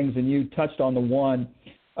couple things, and you touched on the one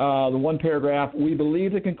paragraph. We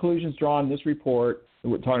believe the conclusions drawn in this report,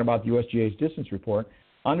 we're talking about the USGA's distance report,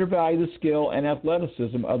 undervalue the skill and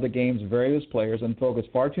athleticism of the game's various players and focus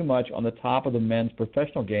far too much on the top of the men's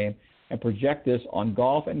professional game and project this on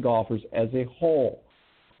golf and golfers as a whole.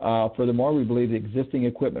 Furthermore, we believe the existing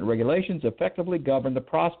equipment regulations effectively govern the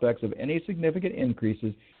prospects of any significant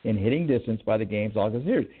increases in hitting distance by the game's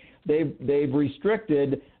organizers. They've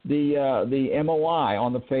restricted the MOI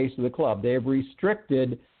on the face of the club. They've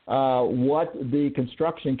restricted what the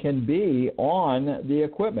construction can be on the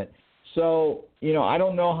equipment. So, I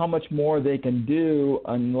don't know how much more they can do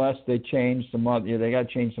unless they change some other, they got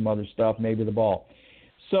to change some other stuff, maybe the ball.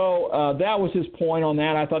 So that was his point on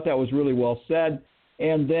that. I thought that was really well said.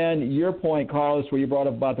 And then your point, Carlos, where you brought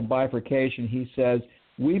up about the bifurcation, he says,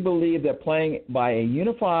 we believe that playing by a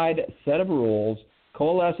unified set of rules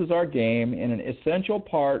coalesces our game in an essential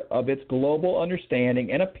part of its global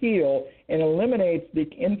understanding and appeal and eliminates the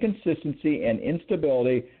inconsistency and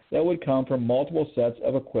instability that would come from multiple sets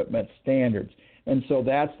of equipment standards. And so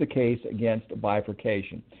that's the case against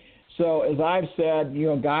bifurcation. So as I've said,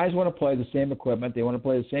 guys want to play the same equipment. They want to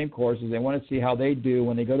play the same courses. They want to see how they do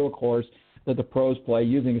when they go to a course that the pros play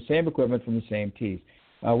using the same equipment from the same tees.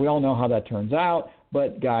 We all know how that turns out,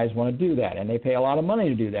 but guys want to do that, and they pay a lot of money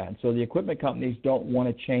to do that. And so the equipment companies don't want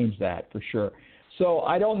to change that for sure. So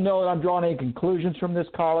I don't know that I'm drawing any conclusions from this,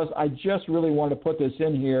 Carlos. I just really wanted to put this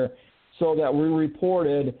in here so that we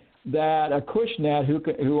reported that Acushnet,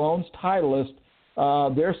 who owns Titleist,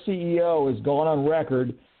 their CEO has gone on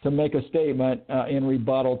record to make a statement in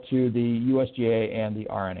rebuttal to the USGA and the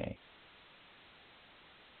RNA.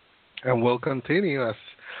 And we'll continue as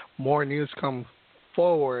more news come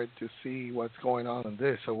forward to see what's going on in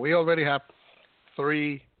this. So we already have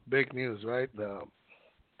three big news, right? The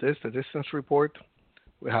distance report,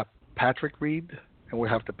 we have Patrick Reed, and we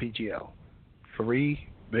have the PGL. Three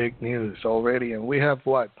big news already, and we have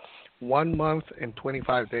 1 month and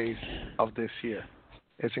 25 days of this year.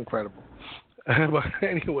 It's incredible. But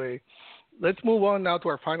anyway, let's move on now to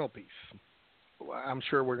our final piece. I'm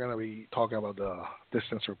sure we're going to be talking about the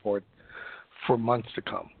distance report for months to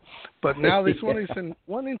come. But now this one is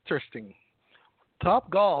one interesting. Top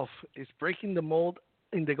Golf is breaking the mold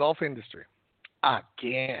in the golf industry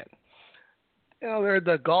again. They're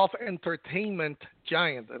the golf entertainment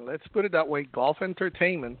giant, and let's put it that way, golf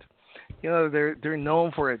entertainment. They're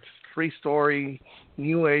known for its 3-story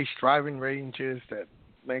new age driving ranges that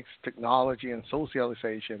makes technology and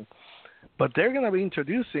socialization. But they're going to be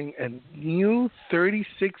introducing a new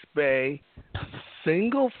 36-bay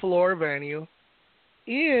single-floor venue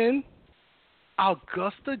in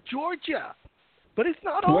Augusta, Georgia. But it's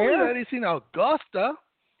not only that it's in Augusta,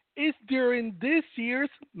 it's during this year's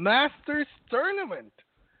Masters tournament.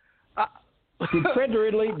 Did Fred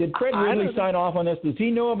Ridley sign off on this? Does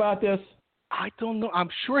he know about this? I don't know. I'm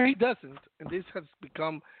sure he doesn't. And this has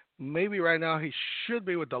become, maybe right now he should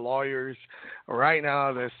be with the lawyers. Right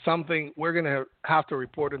now there's something, we're going to have to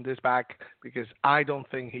report on this back because I don't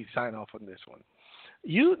think he signed off on this one.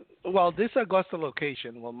 This Augusta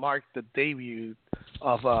location will mark the debut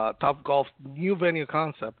of Top Golf's new venue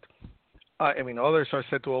concept. Others are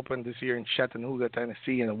set to open this year in Chattanooga,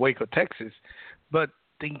 Tennessee, and Waco, Texas. But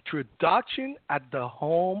the introduction at the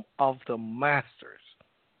home of the Masters,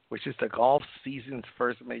 which is the golf season's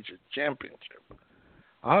first major championship.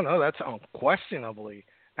 I don't know, that's unquestionably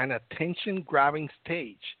an attention-grabbing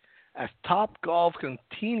stage as Top Golf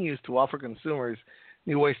continues to offer consumers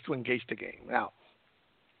new ways to engage the game. Now,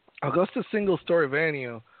 Augusta's single-story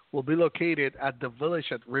venue will be located at the Village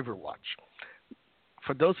at Riverwatch.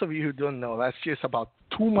 For those of you who don't know, that's just about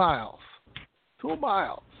 2 miles,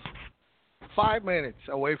 5 minutes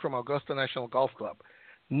away from Augusta National Golf Club,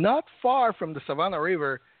 not far from the Savannah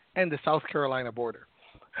River and the South Carolina border.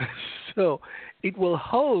 So it will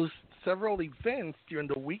host several events during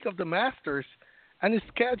the week of the Masters and is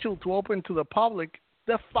scheduled to open to the public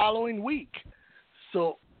the following week.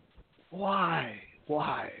 So why?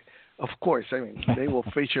 Why? Of course, I mean, they will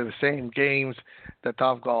feature the same games that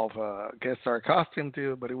Topgolf guests are accustomed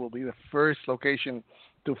to, but it will be the first location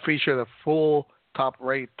to feature the full top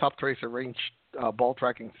tracer range ball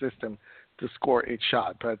tracking system to score each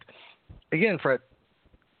shot. But again, Fred,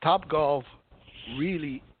 Topgolf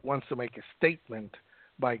really wants to make a statement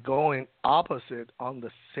by going opposite on the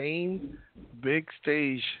same big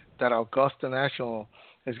stage that Augusta National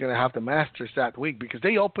is going to have the Masters that week, because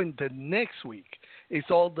they open the next week.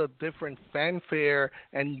 It's all the different fanfare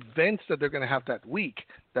and events that they're going to have that week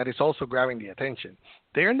that is also grabbing the attention.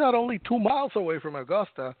 They're not only 2 miles away from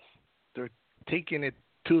Augusta, they're taking it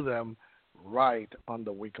to them right on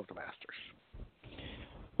the week of the Masters.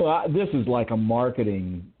 Well, this is like a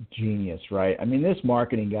marketing genius, right? I mean, this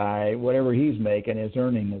marketing guy, whatever he's making, is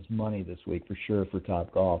earning his money this week for sure for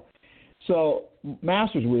Topgolf. So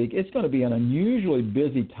Masters Week, it's going to be an unusually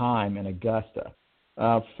busy time in Augusta.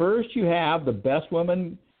 First, you have the best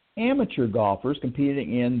women amateur golfers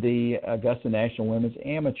competing in the Augusta National Women's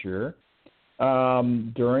Amateur.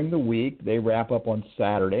 During the week, they wrap up on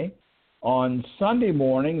Saturday. On Sunday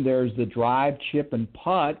morning, there's the drive, chip, and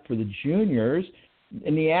putt for the juniors.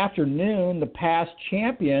 In the afternoon, the past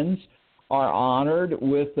champions are honored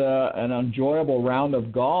with an enjoyable round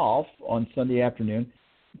of golf on Sunday afternoon.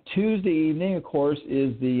 Tuesday evening, of course,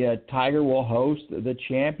 is the Tiger will host the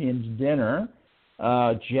Champions Dinner.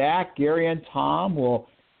 Jack, Gary, and Tom will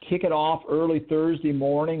kick it off early Thursday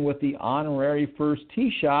morning with the honorary first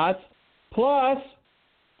tee shots. Plus,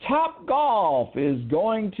 Topgolf is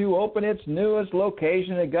going to open its newest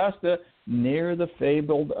location in Augusta near the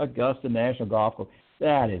fabled Augusta National Golf Club.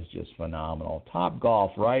 That is just phenomenal.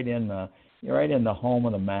 Topgolf right in the home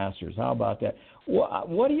of the Masters. How about that?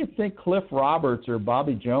 What do you think Cliff Roberts or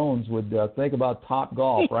Bobby Jones would think about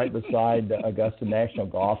Topgolf right beside the Augusta National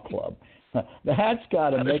Golf Club? That's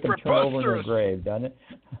got to make them turn over in their grave, doesn't it?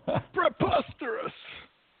 Preposterous.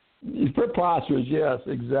 Preposterous, yes,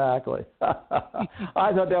 exactly.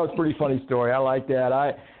 I thought that was a pretty funny story. I like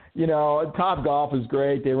that. Topgolf is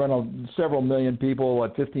great. They run several million people,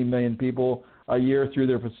 15 million people a year through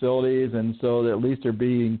their facilities, and so at least they're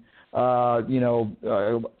being,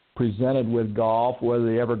 presented with golf, whether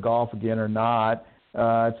they ever golf again or not.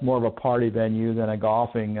 It's more of a party venue than a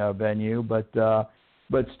golfing venue, but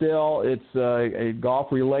still, it's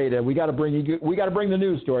golf related. We got to bring the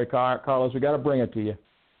news story, Carlos. We got to bring it to you.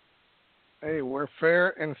 Hey, we're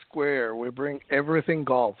fair and square. We bring everything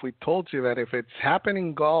golf. We told you that if it's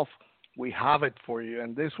happening golf, we have it for you.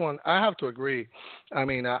 And this one, I have to agree. I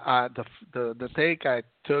mean, the take I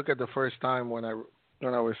took at the first time when I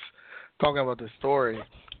was talking about the story,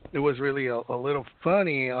 it was really a little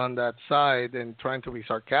funny on that side and trying to be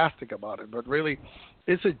sarcastic about it. But really,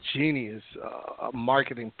 it's a genius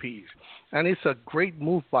marketing piece, and it's a great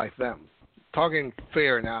move by them. Talking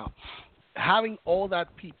fair now. Having all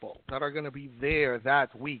that people that are going to be there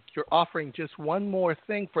that week, you're offering just one more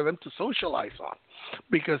thing for them to socialize on,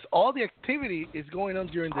 because all the activity is going on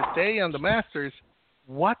during the day on the Masters.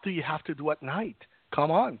 What do you have to do at night? Come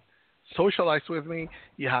on, socialize with me.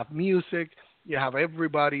 You have music. You have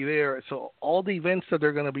everybody there. So all the events that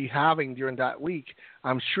they're going to be having during that week,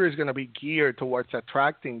 I'm sure is going to be geared towards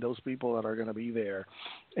attracting those people that are going to be there.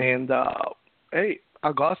 And, hey,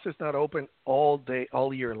 Augusta's not open all day,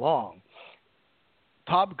 all year long.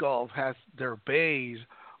 Topgolf has their bays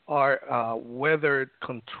are weather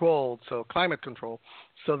controlled, so climate control,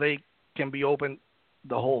 so they can be open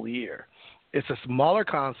the whole year. It's a smaller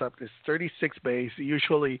concept. It's 36 bays.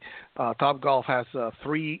 Usually, Topgolf has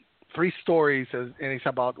three stories, and it's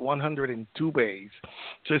about 102 bays.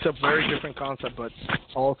 So it's a very different concept, but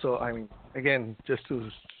also, I mean, again, just to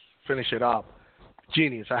finish it up,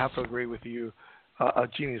 genius. I have to agree with you, a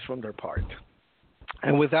genius from their part.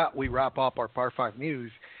 And with that, we wrap up our Par 5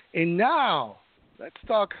 news. And now, let's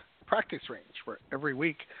talk practice range. For every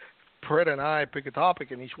week, Fred and I pick a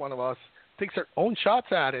topic, and each one of us takes our own shots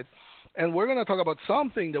at it. And we're going to talk about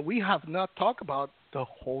something that we have not talked about the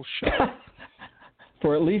whole show.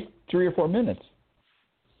 For at least 3 or 4 minutes.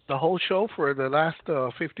 The whole show for the last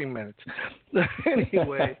 15 minutes.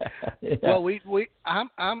 Anyway, yeah. Well,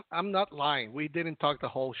 I'm not lying. We didn't talk the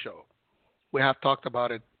whole show. We have talked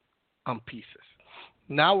about it on pieces.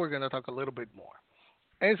 Now we're going to talk a little bit more.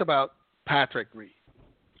 And it's about Patrick Reed.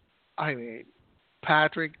 I mean,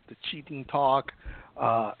 Patrick, the cheating talk,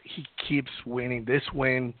 he keeps winning this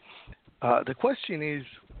win. The question is,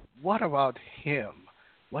 what about him?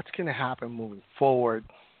 What's going to happen moving forward?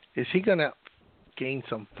 Is he going to gain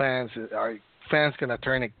some fans? Are fans going to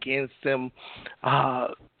turn against him?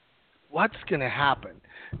 What's going to happen?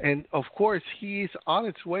 And, of course, he's on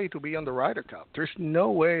its way to be on the Ryder Cup. There's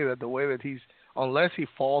no way that the way that he's, unless he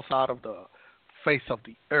falls out of the face of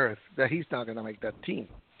the earth, that he's not going to make that team.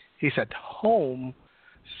 He's at home.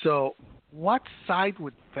 So what side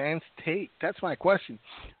would fans take? That's my question.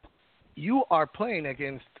 You are playing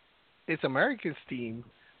against it's America's team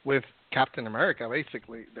with Captain America,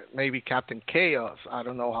 basically. Maybe Captain Chaos. I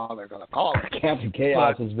don't know how they're going to call it. Captain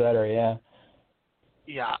Chaos is better, yeah.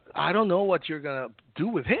 Yeah, I don't know what you're going to do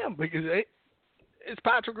with him because it's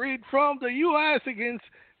Patrick Reed from the U.S. against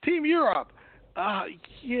Team Europe.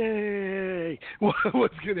 Yay!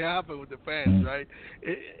 What's going to happen with the fans, right?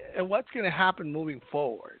 And what's going to happen moving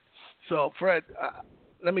forward? So, Fred,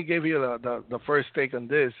 let me give you the first take on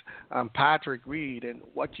this. Patrick Reed and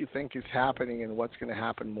what you think is happening and what's going to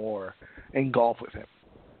happen more in golf with him.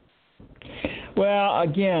 Well,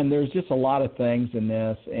 again, there's just a lot of things in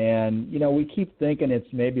this, and we keep thinking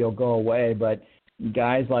maybe it'll go away, but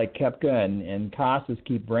guys like Koepka and Costas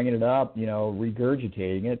keep bringing it up,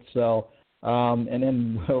 regurgitating it. So, and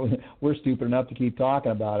then we're stupid enough to keep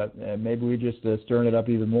talking about it. And maybe we just stirring it up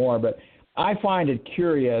even more. But I find it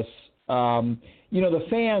curious. The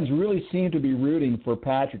fans really seem to be rooting for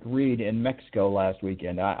Patrick Reed in Mexico last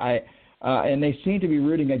weekend. And they seem to be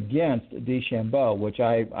rooting against DeChambeau, which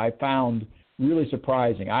I found really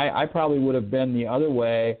surprising. I probably would have been the other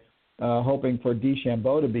way, hoping for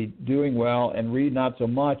DeChambeau to be doing well and Reed not so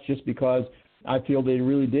much, just because I feel they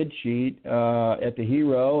really did cheat at the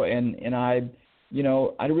Hero, and I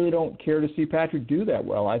really don't care to see Patrick do that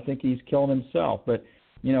well. I think he's killing himself, but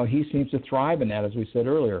he seems to thrive in that, as we said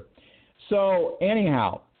earlier. So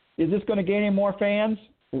anyhow, is this going to gain any more fans?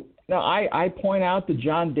 Now, I point out the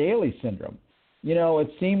John Daly syndrome.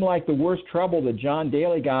 It seemed like the worse trouble that John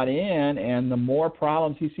Daly got in and the more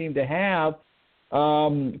problems he seemed to have,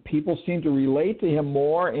 people seemed to relate to him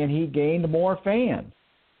more, and he gained more fans.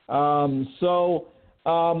 So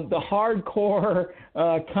the hardcore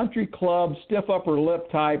country club stiff upper lip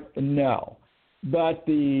type, no. But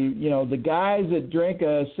the guys that drink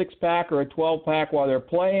a 6-pack or a 12-pack while they're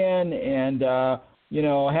playing and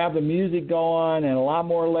have the music going and a lot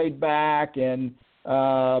more laid back and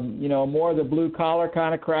more of the blue collar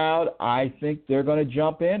kind of crowd, I think they're going to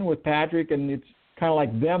jump in with Patrick, and it's kind of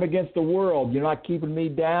like them against the world. You're not keeping me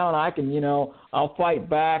down. I can, I'll fight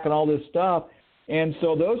back and all this stuff. And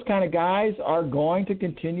so those kind of guys are going to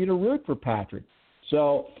continue to root for Patrick.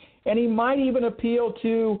 So, and he might even appeal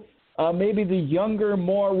to maybe the younger,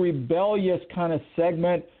 more rebellious kind of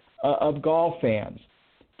segment of golf fans.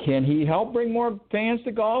 Can he help bring more fans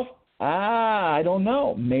to golf? I don't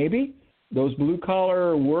know. Maybe. Those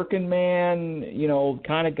blue-collar, working man,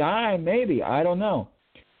 kind of guy, maybe. I don't know.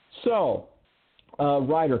 So,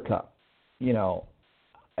 Ryder Cup,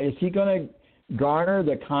 is he going to garner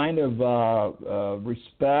the kind of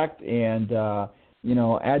respect and,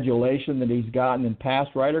 adulation that he's gotten in past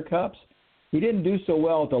Ryder Cups? He didn't do so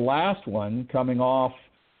well at the last one, coming off,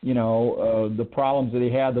 the problems that he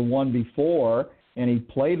had the one before, and he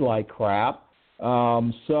played like crap.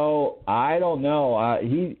 So I don't know.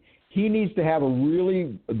 He needs to have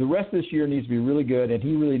the rest of this year needs to be really good, and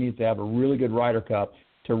he really needs to have a really good Ryder Cup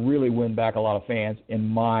to really win back a lot of fans, in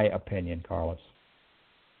my opinion, Carlos.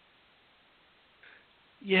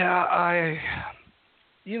 Yeah,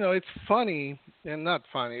 it's funny, and not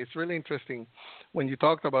funny. It's really interesting when you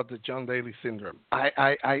talked about the John Daly syndrome.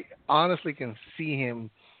 I honestly can see him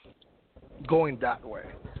going that way.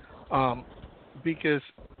 Because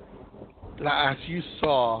as you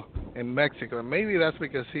saw in Mexico, and maybe that's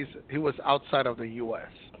because he was outside of the U.S.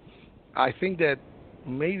 I think that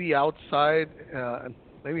maybe outside,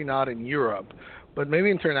 maybe not in Europe, but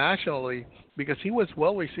maybe internationally, because he was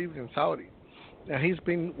well received in Saudi. Now, he's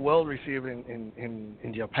been well received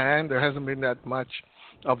in Japan. There hasn't been that much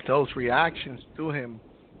of those reactions to him,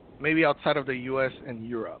 maybe outside of the U.S. and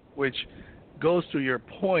Europe, which goes to your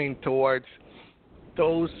point towards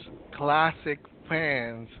those classic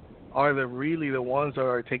fans are really the ones that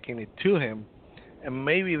are taking it to him, and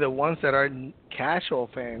maybe the ones that are casual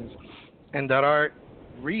fans and that are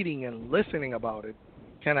reading and listening about it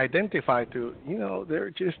can identify to, they're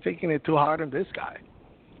just taking it too hard on this guy.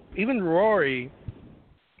 Even Rory,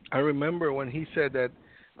 I remember when he said that,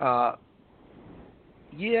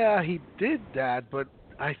 he did that, but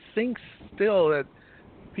I think still that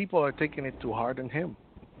people are taking it too hard on him.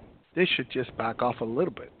 They should just back off a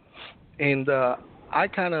little bit. And I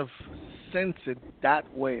kind of sense it that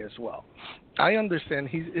way as well. I understand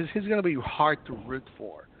he's going to be hard to root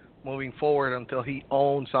for moving forward until he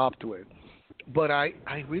owns up to it. but I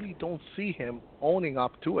really don't see him owning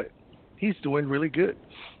up to it. He's doing really good.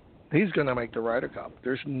 He's going to make the Ryder Cup.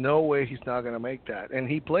 There's no way he's not going to make that. And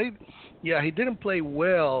he played, yeah, he didn't play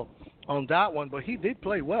well on that one, but he did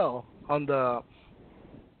play well on the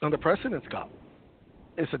President's Cup.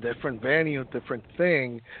 It's a different venue, different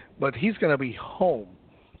thing, but he's going to be home.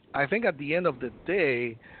 I think at the end of the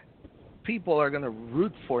day, people are going to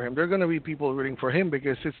root for him. There are going to be people rooting for him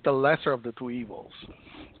because it's the lesser of the two evils.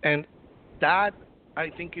 And that, I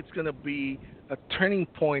think it's going to be a turning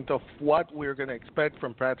point of what we're going to expect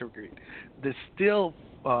from Patrick Reed. There's still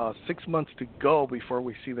 6 months to go before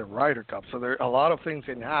we see the Ryder Cup. So there are a lot of things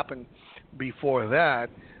that can happen before that.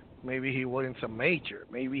 Maybe he wins a major.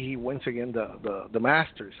 Maybe he wins again the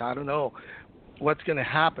Masters. I don't know what's going to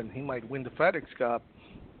happen. He might win the FedEx Cup.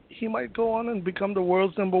 He might go on and become the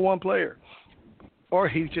world's number one player. Or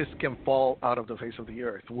he just can fall out of the face of the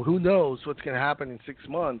earth. Who knows what's going to happen in 6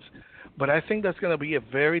 months. But I think that's going to be a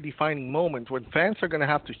very defining moment when fans are going to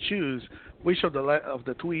have to choose which of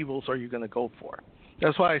the two evils are you going to go for.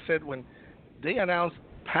 That's why I said when they announced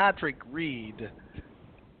Patrick Reed,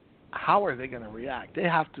 how are they going to react? They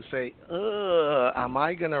have to say, am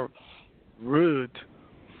I going to root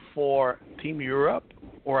for Team Europe,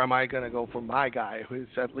 or am I going to go for my guy who's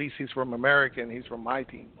at least he's from America and he's from my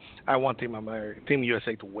team? I want Team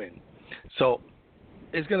USA to win. So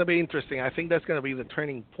it's going to be interesting. I think that's going to be the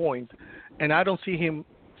turning point, and I don't see him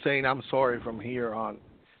saying I'm sorry from here on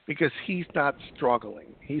because he's not struggling.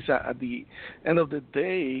 He's at the end of the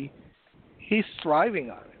day, he's thriving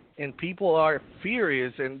on it, and people are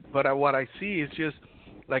furious. But what I see is just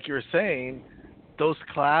like you're saying, those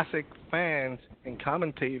classic fans and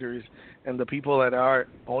commentators and the people that are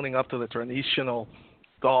owning up to the traditional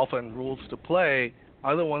golf and rules to play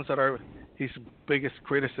are the ones that are his biggest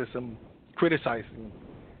criticizing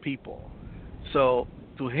people. So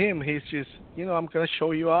to him, he's just, I'm going to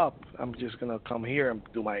show you up. I'm just going to come here and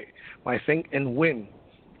do my thing and win.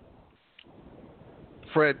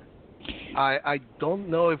 Fred, I don't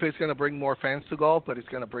know if it's going to bring more fans to golf, but it's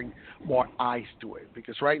going to bring more eyes to it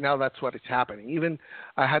because right now that's what is happening. Even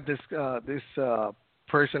I had this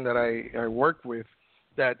person that I worked with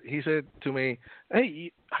that he said to me,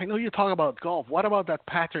 hey, I know you talk about golf. What about that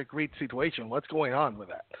Patrick Reed situation? What's going on with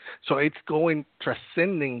that? So it's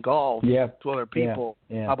transcending golf to other people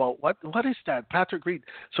about what is that Patrick Reed?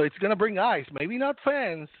 So it's going to bring eyes, maybe not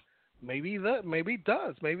fans, maybe it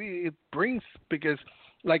does. Maybe it brings, because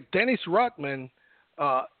like Dennis Rodman,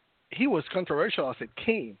 he was controversial as it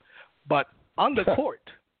came, but on the court,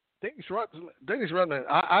 Dennis Rodman,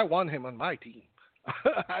 I want him on my team.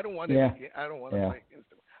 I don't want him. I don't want to play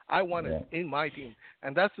against him. I want him in my team,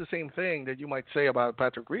 and that's the same thing that you might say about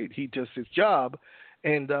Patrick Reed. He does his job,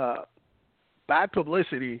 and bad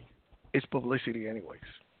publicity is publicity, anyways.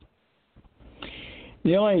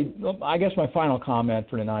 I guess my final comment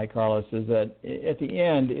for tonight, Carlos, is that at the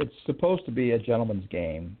end, it's supposed to be a gentleman's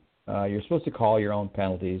game. You're supposed to call your own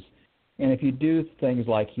penalties, and if you do things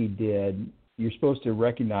like he did, you're supposed to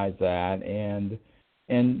recognize that and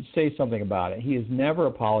say something about it. He has never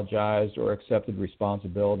apologized or accepted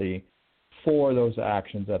responsibility for those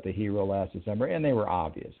actions at the Hero last December, and they were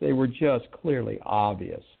obvious. They were just clearly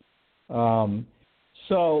obvious.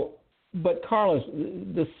 But Carlos,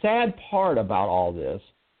 the sad part about all this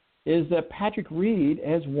is that Patrick Reed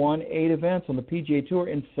has won 8 events on the PGA Tour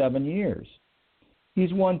in 7 years.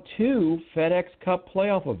 He's won 2 FedEx Cup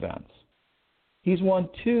playoff events. He's won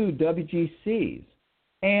 2 WGCs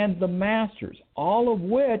and the Masters, all of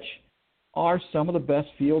which are some of the best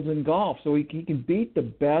fields in golf. So he can beat the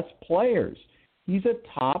best players. He's a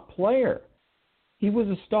top player. He was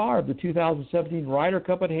a star of the 2017 Ryder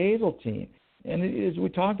Cup at Hazeltine. And as we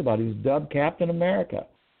talked about, he was dubbed Captain America.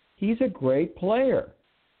 He's a great player.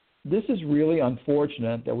 This is really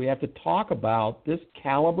unfortunate that we have to talk about this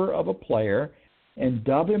caliber of a player and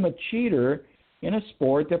dub him a cheater in a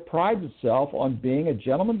sport that prides itself on being a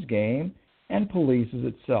gentleman's game and polices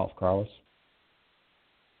itself, Carlos.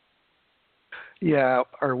 Yeah,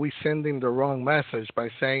 are we sending the wrong message by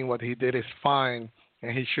saying what he did is fine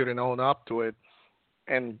and he shouldn't own up to it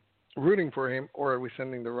and rooting for him, or are we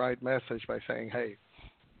sending the right message by saying, hey,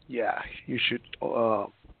 you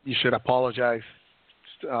should apologize,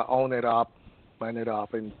 own it up, man it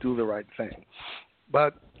up, and do the right thing?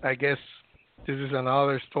 But I guess this is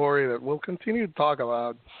another story that we'll continue to talk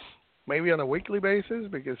about, maybe on a weekly basis,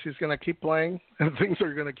 because he's going to keep playing and things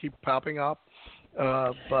are going to keep popping up.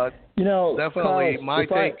 But definitely Carlos,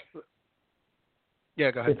 go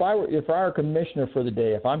ahead. If I were commissioner for the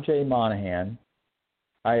day, if I'm Jay Monahan,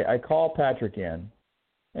 I call Patrick in.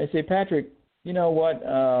 I say, Patrick, you know what,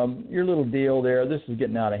 your little deal there, this is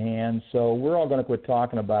getting out of hand, so we're all going to quit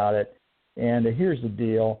talking about it. And here's the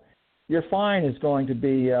deal. Your fine is going to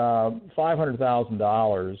be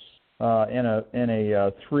 $500,000 in a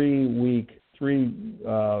 3-week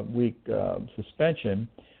suspension,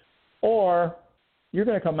 or you're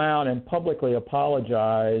going to come out and publicly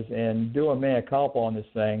apologize and do a mea culpa on this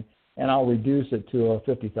thing, and I'll reduce it to a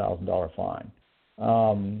 $50,000 fine.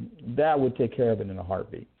 That would take care of it in a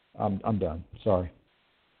heartbeat. I'm done. Sorry.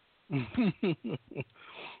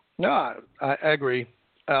 No, I agree.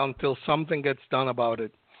 Until something gets done about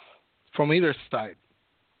it from either side,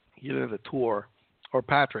 either the tour or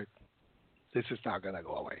Patrick, this is not going to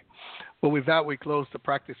go away. But with that, we close the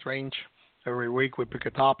practice range. Every week we pick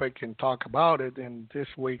a topic and talk about it, and this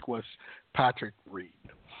week was Patrick Reed.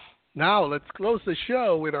 Now let's close the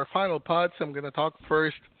show with our final putts. I'm going to talk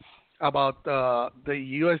first about the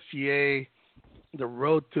USGA. The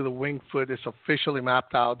road to the Winged Foot is officially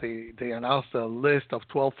mapped out. They announced a list of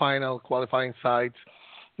 12 final qualifying sites,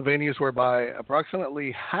 venues whereby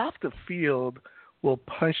approximately half the field will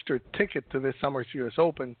punch their ticket to this summer's U.S.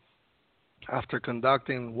 Open after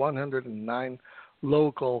conducting 109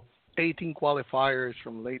 local 18 qualifiers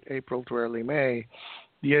from late April to early May.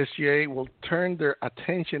 The SGA will turn their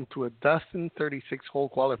attention to a dozen 36-hole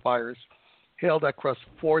qualifiers held across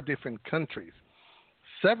 4 different countries.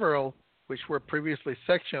 Several, which were previously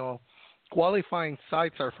sectional, qualifying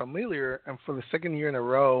sites are familiar, and for the second year in a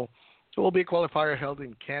row, there will be a qualifier held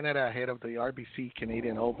in Canada ahead of the RBC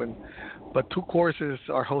Canadian Open. But 2 courses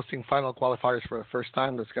are hosting final qualifiers for the first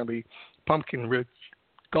time. There's going to be Pumpkin Ridge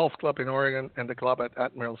Golf Club in Oregon and the club at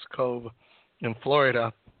Admirals Cove in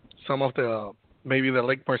Florida. Some of maybe the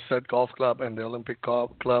Lake Merced Golf Club and the Olympic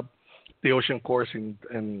Golf Club, the Ocean Course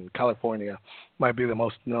in California might be the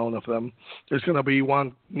most known of them. There's going to be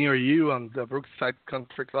one near you on the Brookside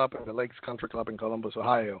Country Club and the Lakes Country Club in Columbus,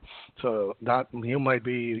 Ohio. So that you might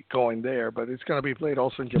be going there, but it's going to be played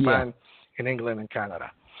also in Japan, in England, and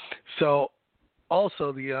Canada. So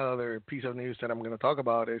also the other piece of news that I'm going to talk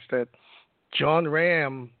about is that John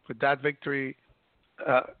Ram, with that victory,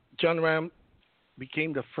 John Ram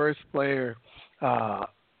became the first player.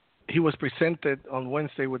 He was presented on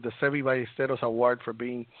Wednesday with the Seve Ballesteros Award for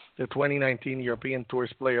being the 2019 European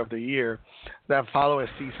Tours Player of the Year. That followed a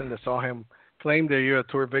season that saw him claim the Euro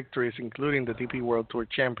Tour victories, including the DP World Tour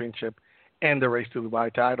Championship and the Race to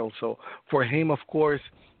Dubai title. So for him, of course,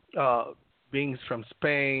 being from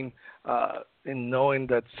Spain, and knowing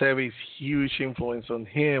that Seve's huge influence on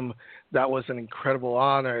him, that was an incredible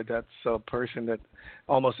honor. That's a person that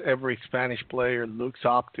almost every Spanish player looks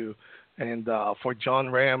up to. And for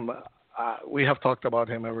John Ram, we have talked about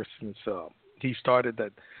him ever since he started,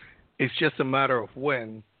 that it's just a matter of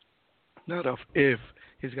when, not of if,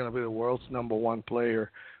 he's going to be the world's #1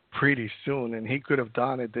 player pretty soon. And he could have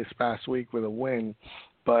done it this past week with a win.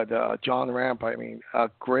 But John Ram, I mean,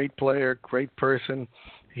 a great player, great person.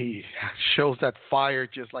 He shows that fire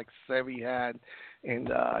just like Seve had.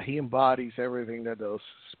 And he embodies everything that those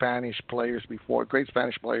Spanish players great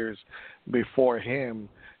Spanish players before him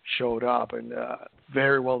showed up, and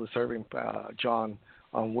very well deserving, John,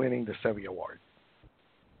 on winning the Seve Award.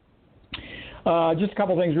 Just a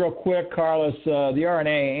couple things real quick, Carlos. The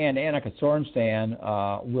RNA and Annika Sorenstam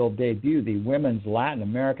will debut the Women's Latin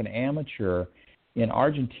American Amateur in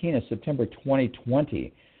Argentina September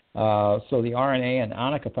 2020. So the RNA and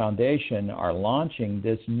Annika Foundation are launching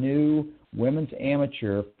this new Women's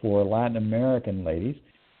Amateur for Latin American ladies.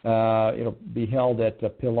 It'll be held at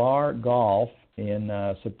Pilar Golf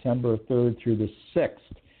in September 3rd through the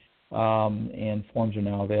 6th, and forms are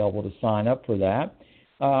now available to sign up for that.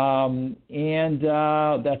 And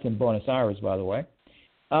that's in Buenos Aires, by the way.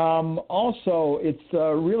 Also, it's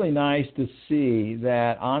really nice to see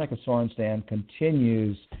that Annika Sorenstam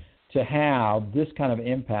continues to have this kind of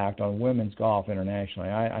impact on women's golf internationally.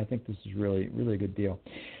 I think this is really, really a good deal.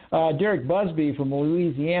 Derek Busby from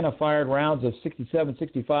Louisiana fired rounds of 67,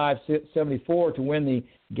 65, 74 to win the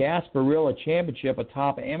Gasparilla Championship, a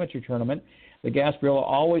top amateur tournament. The Gasparilla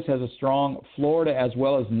always has a strong Florida as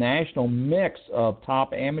well as national mix of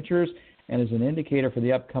top amateurs and is an indicator for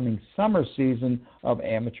the upcoming summer season of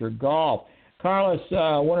amateur golf. Carlos,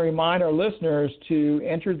 I want to remind our listeners to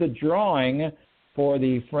enter the drawing for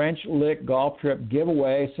the French Lick Golf Trip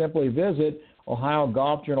giveaway. Simply visit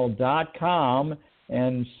OhioGolfJournal.com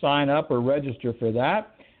and sign up or register for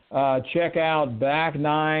that. Check out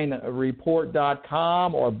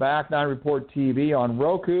Back9Report.com or Back9 Report TV on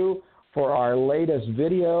Roku for our latest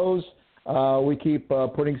videos. We keep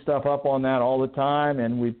putting stuff up on that all the time,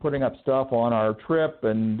 and we're putting up stuff on our trip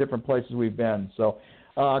and different places we've been. So,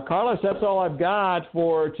 Carlos, that's all I've got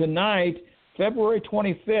for tonight. February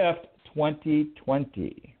 25th,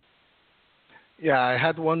 2020. Yeah, I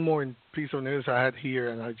had one more piece of news I had here,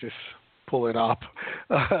 and I just pull it up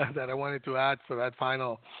that I wanted to add for that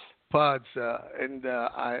final pods.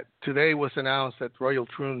 Today was announced that Royal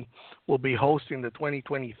Troon will be hosting the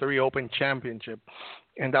 2023 Open Championship,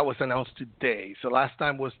 and that was announced today. So last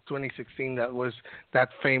time was 2016. That was that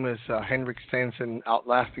famous Henrik Stenson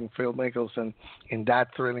outlasting Phil Mickelson in that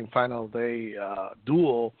thrilling final day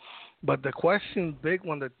duel. But the big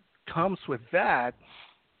one that comes with that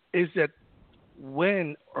is that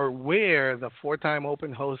when or where the four-time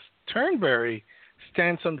Open host Turnberry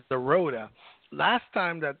stands on the Rota. Last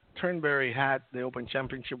time that Turnberry had the Open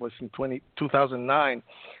Championship was in 2009,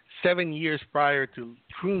 7 years prior to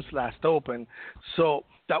Troon's last Open. So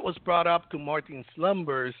that was brought up to Martin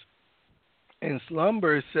Slumbers, and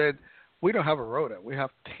Slumbers said, we don't have a Rota. We have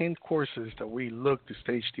 10 courses that we look to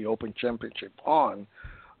stage the Open Championship on.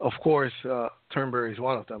 Of course, Turnberry is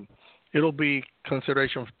one of them. It'll be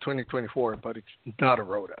consideration for 2024, but it's not a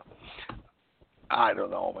Rota. I don't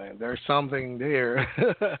know, man. There's something there.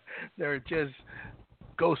 They're just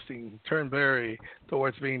ghosting Turnberry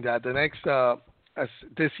towards being that. The next,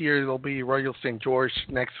 this year it'll be Royal St. George.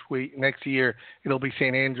 Next year it'll be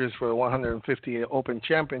St. Andrews for the 150 Open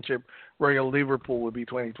Championship. Royal Liverpool will be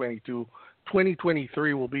 2022.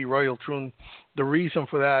 2023 will be Royal Troon. The reason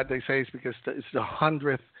for that, they say, is because it's the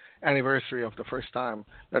 100th anniversary of the first time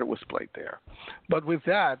that it was played there. But with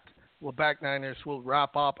that, Back Niners will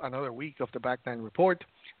wrap up another week of the Back Nine Report.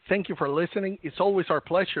 Thank you for listening. It's always our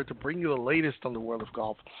pleasure to bring you the latest on the world of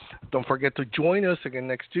golf. Don't forget to join us again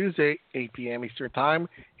next Tuesday, 8 p.m. Eastern Time,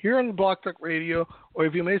 here on Blog Talk Radio, or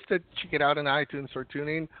if you missed it, check it out on iTunes or tune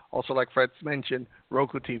in. Also, like Fred's mentioned,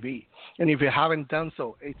 Roku TV. And if you haven't done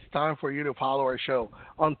so, it's time for you to follow our show.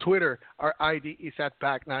 On Twitter, our ID is at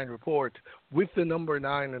Back9 Report with the number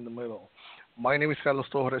 9 in the middle. My name is Carlos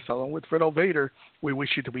Torres, along with Fred Vader. We wish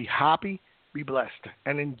you to be happy, be blessed,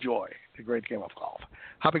 and enjoy the great game of golf.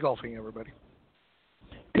 Happy golfing, everybody.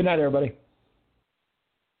 Good night, everybody.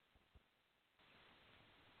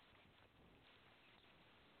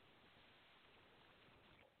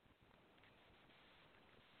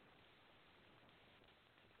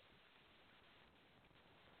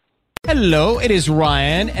 Hello, it is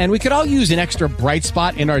Ryan, and we could all use an extra bright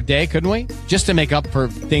spot in our day, couldn't we? Just to make up for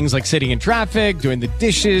things like sitting in traffic, doing the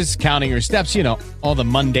dishes, counting your steps, all the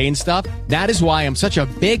mundane stuff. That is why I'm such a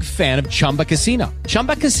big fan of Chumba Casino.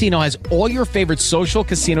 Chumba Casino has all your favorite social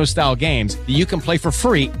casino-style games that you can play for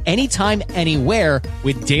free anytime, anywhere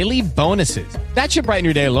with daily bonuses. That should brighten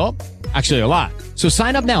your day a little. Actually, a lot. So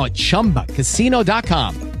sign up now at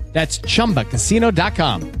ChumbaCasino.com. That's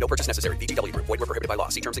ChumbaCasino.com. No purchase necessary. VGW Group. Void where prohibited by law.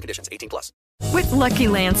 See terms and conditions. 18+. With Lucky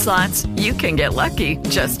Land Slots, you can get lucky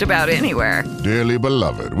just about anywhere. Dearly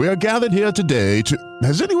beloved, we are gathered here today to...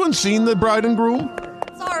 Has anyone seen the bride and groom?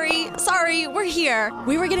 Sorry, we're here.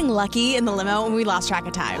 We were getting lucky in the limo and we lost track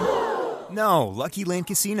of time. No, Lucky Land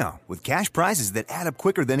Casino. With cash prizes that add up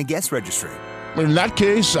quicker than a guest registry. In that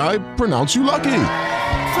case, I pronounce you lucky.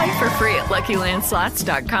 Play for free at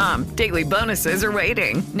LuckyLandSlots.com. Daily bonuses are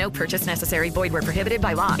waiting. No purchase necessary. Void where prohibited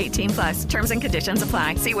by law. 18+. Terms and conditions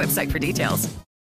apply. See website for details.